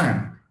a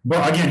time.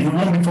 But again, you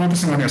won't be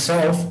focusing on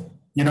yourself,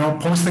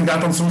 posting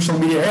that on social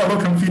media. Hey,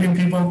 look, I'm feeding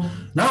people.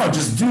 No,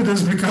 just do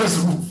this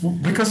because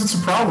it's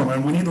a problem,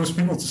 and we need those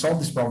people to solve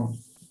this problem.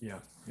 Yeah,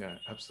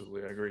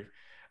 absolutely. I agree.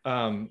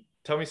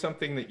 Tell me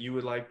something that you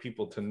would like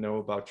people to know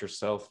about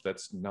yourself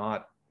that's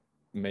not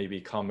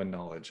maybe common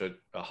knowledge, a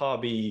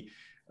hobby,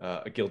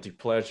 a guilty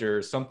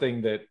pleasure,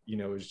 something that,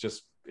 is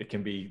just, it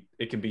can be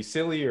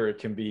silly, or it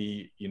can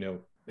be,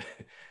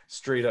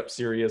 straight up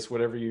serious,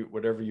 whatever you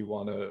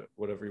want to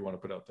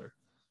put out there.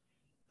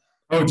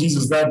 Oh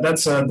Jesus,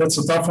 that's a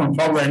tough one.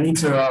 Probably I need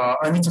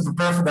to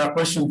prepare for that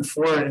question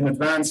in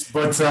advance.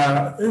 But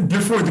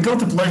before, the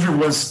guilty pleasure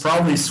was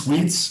probably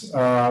sweets.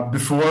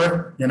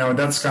 Before,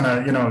 that's kind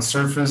of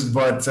surface.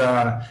 But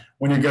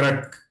when you get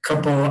a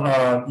couple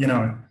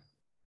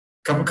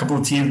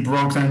of teeth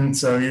broken,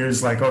 so you're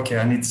just like, okay,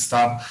 I need to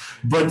stop.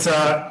 But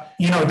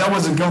that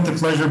was a guilty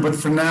pleasure. But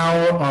for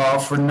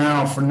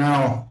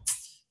now.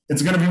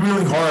 It's going to be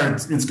really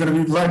hard. It's going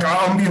to be like,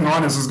 I'm being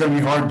honest, it's going to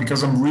be hard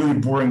because I'm a really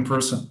boring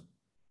person.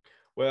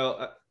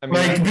 Well, I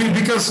mean,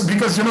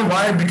 because you know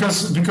why?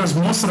 Because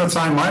most of the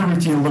time my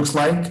routine looks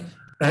like,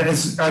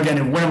 is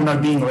again, when I'm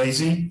not being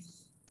lazy,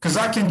 because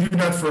I can do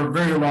that for a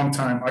very long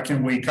time. I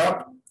can wake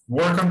up,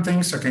 work on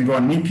things, I can go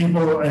and meet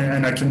people,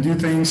 and I can do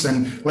things.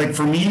 And like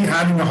for me,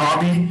 having a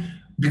hobby,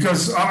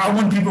 because I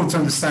want people to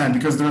understand,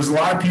 because there's a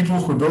lot of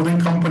people who are building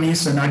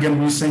companies, and again,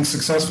 we're saying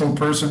successful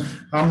person.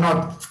 I'm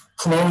not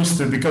close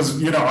to,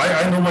 because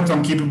I know what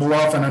I'm capable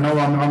of, and I know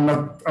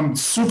I'm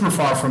super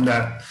far from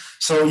that.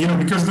 So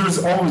because there's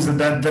always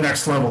the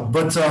next level.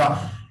 But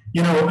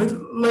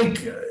like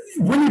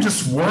when you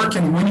just work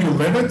and when you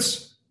live it,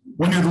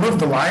 when you live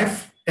the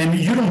life and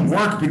you don't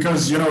work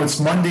because it's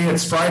Monday,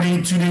 it's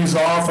Friday, 2 days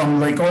off. I'm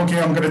like, okay,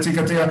 I'm gonna take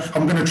a day,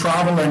 I'm gonna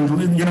travel, and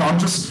I'm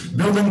just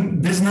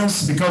building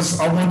business because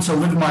I want to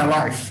live my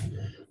life.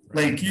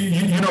 Like,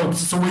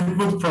 so it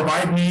will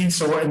provide me,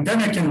 and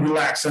then I can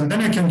relax, and then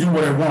I can do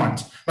what I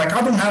want. Like,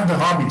 I don't have the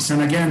hobbies.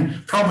 And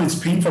again, probably it's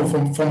painful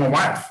for my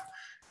wife,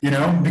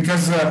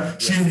 because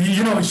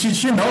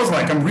she knows,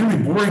 like, I'm really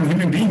boring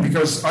human being,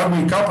 because I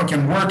wake up, I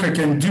can work, I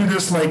can do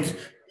this, like,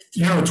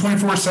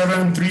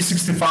 24/7,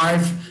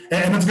 365.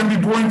 And it's going to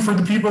be boring for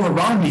the people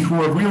around me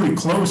who are really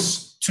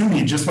close to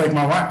me, just like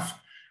my wife.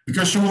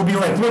 Because she will be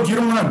like, look, you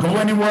don't want to go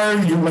anywhere.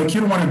 You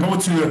don't want to go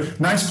to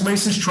nice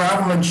places,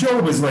 travel. And she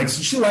always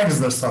she likes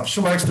this stuff.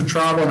 She likes to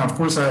travel. And of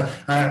course,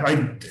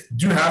 I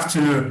do have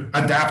to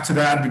adapt to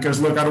that, because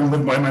look, I don't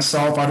live by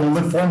myself. I don't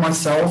live for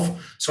myself.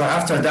 So I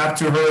have to adapt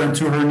to her and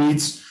to her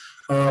needs.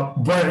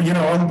 But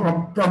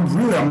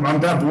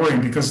I'm that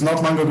boring, because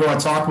not long ago I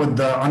talked with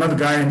another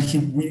guy, and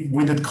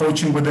we did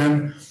coaching with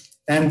him.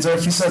 And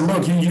he said,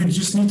 look, you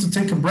just need to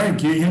take a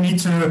break. You need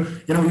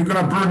to, you're going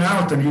to burn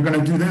out and you're going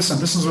to do this and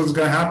this is what's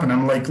going to happen.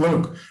 I'm like,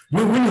 look,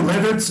 when you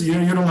live it, you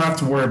don't have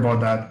to worry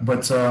about that.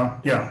 But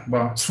yeah,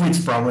 well,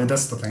 sweets probably,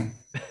 that's the thing.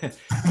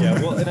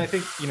 Yeah, well, and I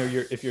think,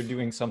 if you're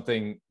doing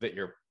something that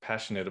you're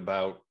passionate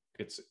about,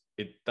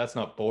 that's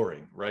not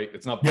boring, right?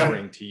 It's not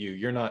boring to you.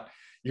 You're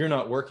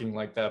not working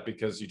like that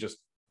because you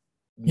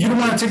don't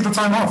want to take the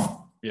time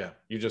off. Yeah,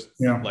 you just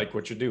like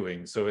what you're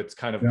doing. So it's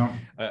kind of,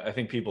 I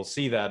think people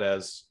see that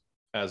as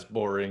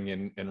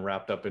boring and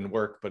wrapped up in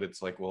work, but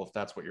it's like, well, if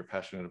that's what you're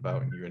passionate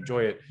about and you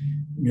enjoy it,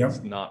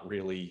 it's not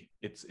really,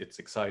 it's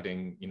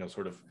exciting,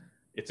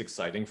 it's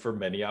exciting for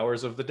many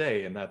hours of the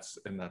day, and that's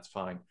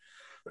fine.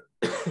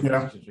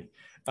 Yeah.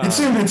 It's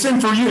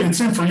in for you. It's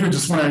in for you.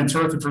 Just want to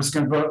interrupt you for a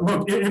second. But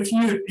look, if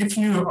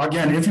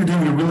you're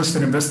doing the real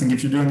estate investing,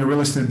 if you're doing the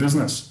real estate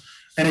business,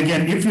 and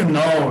again, if you're going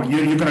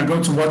to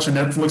go to watch a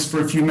Netflix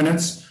for a few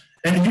minutes,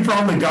 and you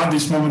probably got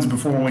these moments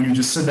before when you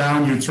just sit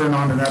down, you turn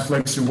on the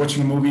Netflix, you're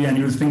watching a movie, and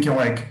you're thinking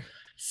like,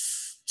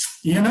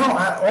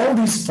 all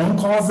these phone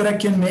calls that I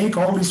can make,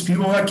 all these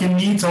people I can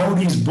meet, all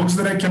these books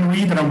that I can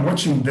read, and I'm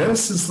watching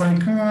this. It's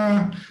like,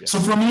 So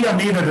for me, I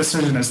made a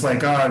decision. It's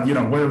like,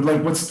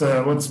 what's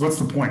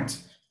the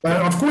point? But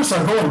of course,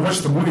 I go and watch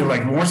the movie.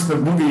 Like, we watched the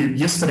movie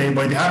yesterday,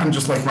 but it happened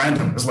just like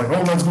random. It's like,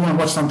 oh, let's go and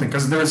watch something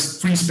because there's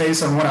free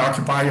space. I want to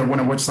occupy. I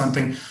want to watch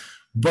something.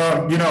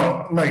 But,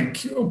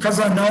 because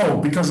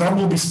I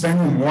will be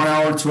spending 1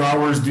 hour, 2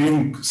 hours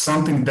doing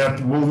something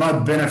that will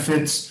not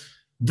benefit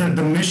the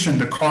mission,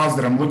 the cause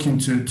that I'm looking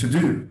to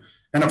do.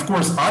 And of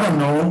course, I don't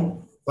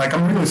know,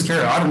 I'm really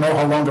scared. I don't know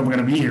how long I'm going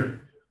to be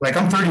here.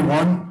 I'm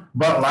 31,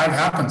 but life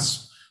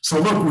happens. So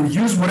look, we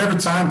use whatever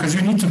time, because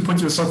you need to put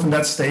yourself in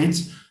that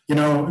state.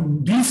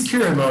 Be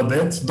scared a little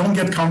bit. Don't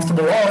get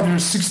comfortable. Oh,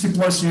 there's 60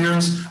 plus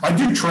years. I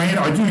do train.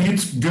 I do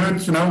eat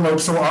good,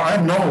 so I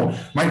know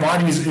my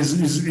body is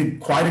in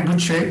quite a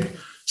good shape.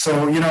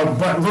 So,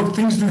 but look,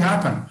 things do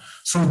happen.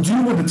 So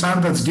do with the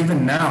time that's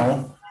given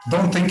now.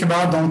 Don't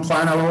don't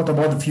plan a lot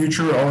about the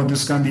future. Oh,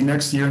 this is going to be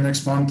next year,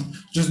 next month.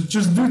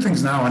 Just do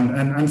things now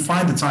and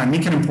find the time.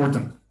 Make it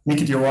important. Make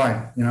it your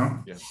why,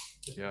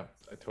 Yeah,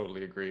 I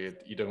totally agree.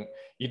 You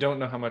don't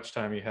know how much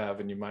time you have,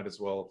 and you might as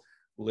well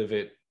live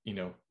it.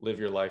 Live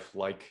your life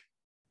like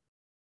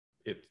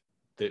it.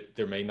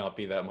 There may not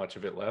be that much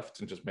of it left,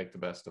 and just make the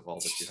best of all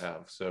that you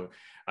have. So,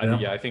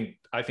 I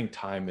think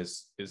time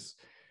is.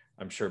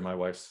 I'm sure my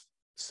wife's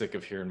sick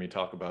of hearing me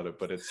talk about it,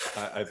 but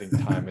I think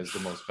time is the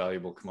most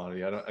valuable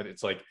commodity.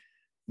 It's like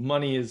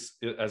money is,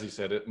 as you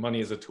said,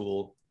 money is a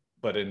tool,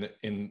 but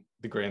in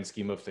the grand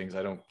scheme of things,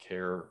 I don't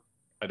care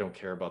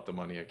about the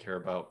money. I care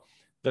about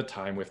the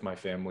time with my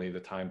family, the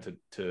time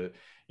to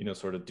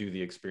sort of do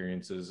the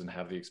experiences and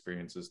have the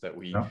experiences that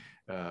we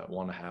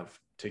want to have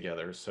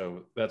together.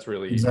 So that's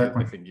really,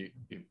 exactly. I think you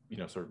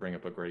sort of bring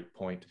up a great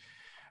point.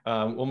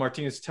 Well,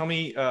 Martinez, tell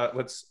me,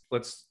 let's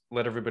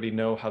let everybody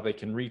know how they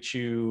can reach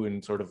you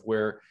and sort of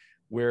where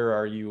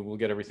are you? We'll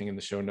get everything in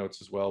the show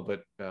notes as well,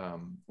 but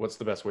what's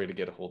the best way to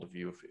get a hold of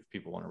you if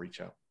people want to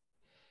reach out?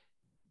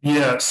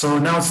 Yeah, so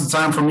now it's the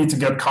time for me to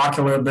get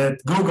cocky a little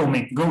bit. Google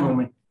me.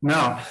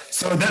 No,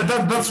 so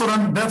that's what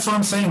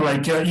I'm saying.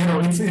 Like,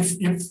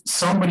 if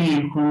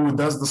somebody who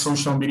does the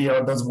social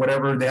media, does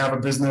whatever, they have a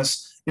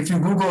business, if you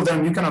Google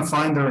them, you cannot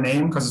find their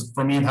name, because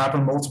for me, it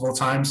happened multiple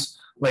times.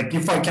 Like,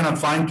 if I cannot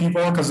find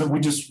people, because we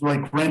just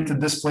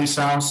rented this place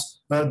out,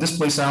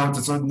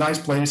 it's a nice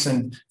place.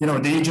 And,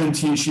 the agent,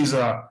 she's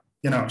a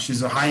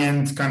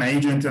high-end kind of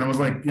agent. And I was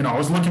like, I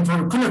was looking for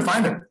her, couldn't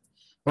find it.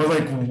 I was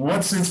like,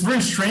 it's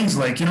very strange.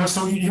 Like,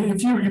 so if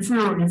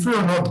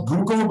you're not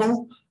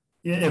Googleable,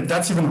 if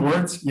that's even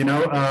words, so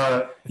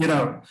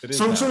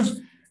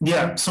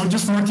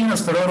just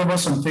Martinez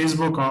Fedorovas on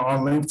Facebook,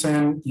 on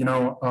LinkedIn,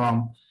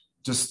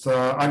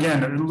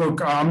 again,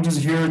 look, I'm just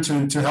here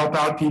to help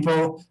out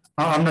people.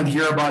 I'm not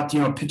here about,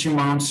 pitching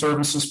my own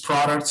services,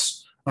 products.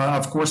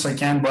 Of course I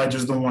can, but I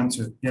just don't want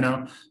to,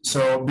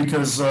 so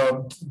because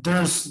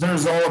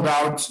there's all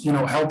about,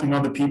 helping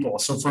other people.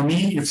 So for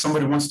me, if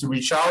somebody wants to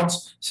reach out,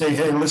 say,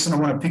 hey, listen, I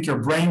want to pick your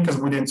brain, because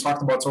we didn't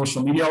talk about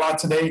social media a lot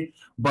today.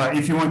 But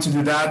if you want to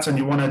do that and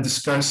you want to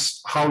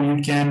discuss how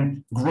you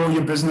can grow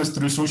your business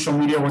through social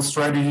media, what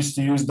strategies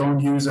to use, don't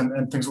use,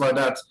 and things like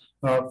that,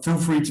 feel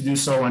free to do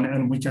so.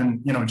 And we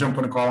can, jump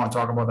on a call and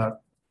talk about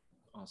that.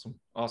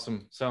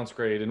 Awesome. Sounds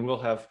great. And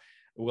we'll have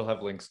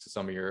links to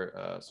some of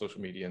your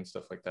social media and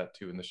stuff like that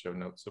too in the show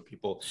notes, so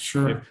people,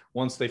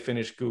 once they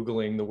finish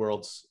Googling the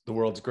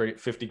world's great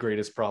 50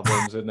 greatest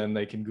problems, and then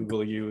they can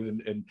Google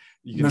you and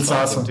you can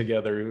solve them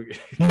together.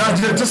 No,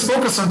 just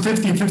focus on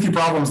 50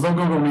 problems. Don't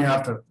Google me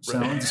after. So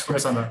just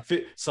focus on that.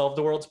 Solve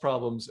the world's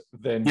problems,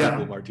 then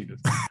Google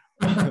Martinez.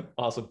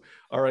 Awesome.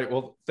 All right.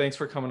 Well, thanks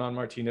for coming on,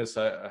 Martinez.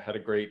 I had a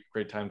great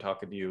time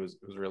talking to you. It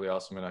was really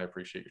awesome, and I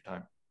appreciate your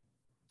time.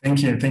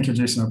 Thank you,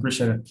 Jason. I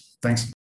appreciate it. Thanks.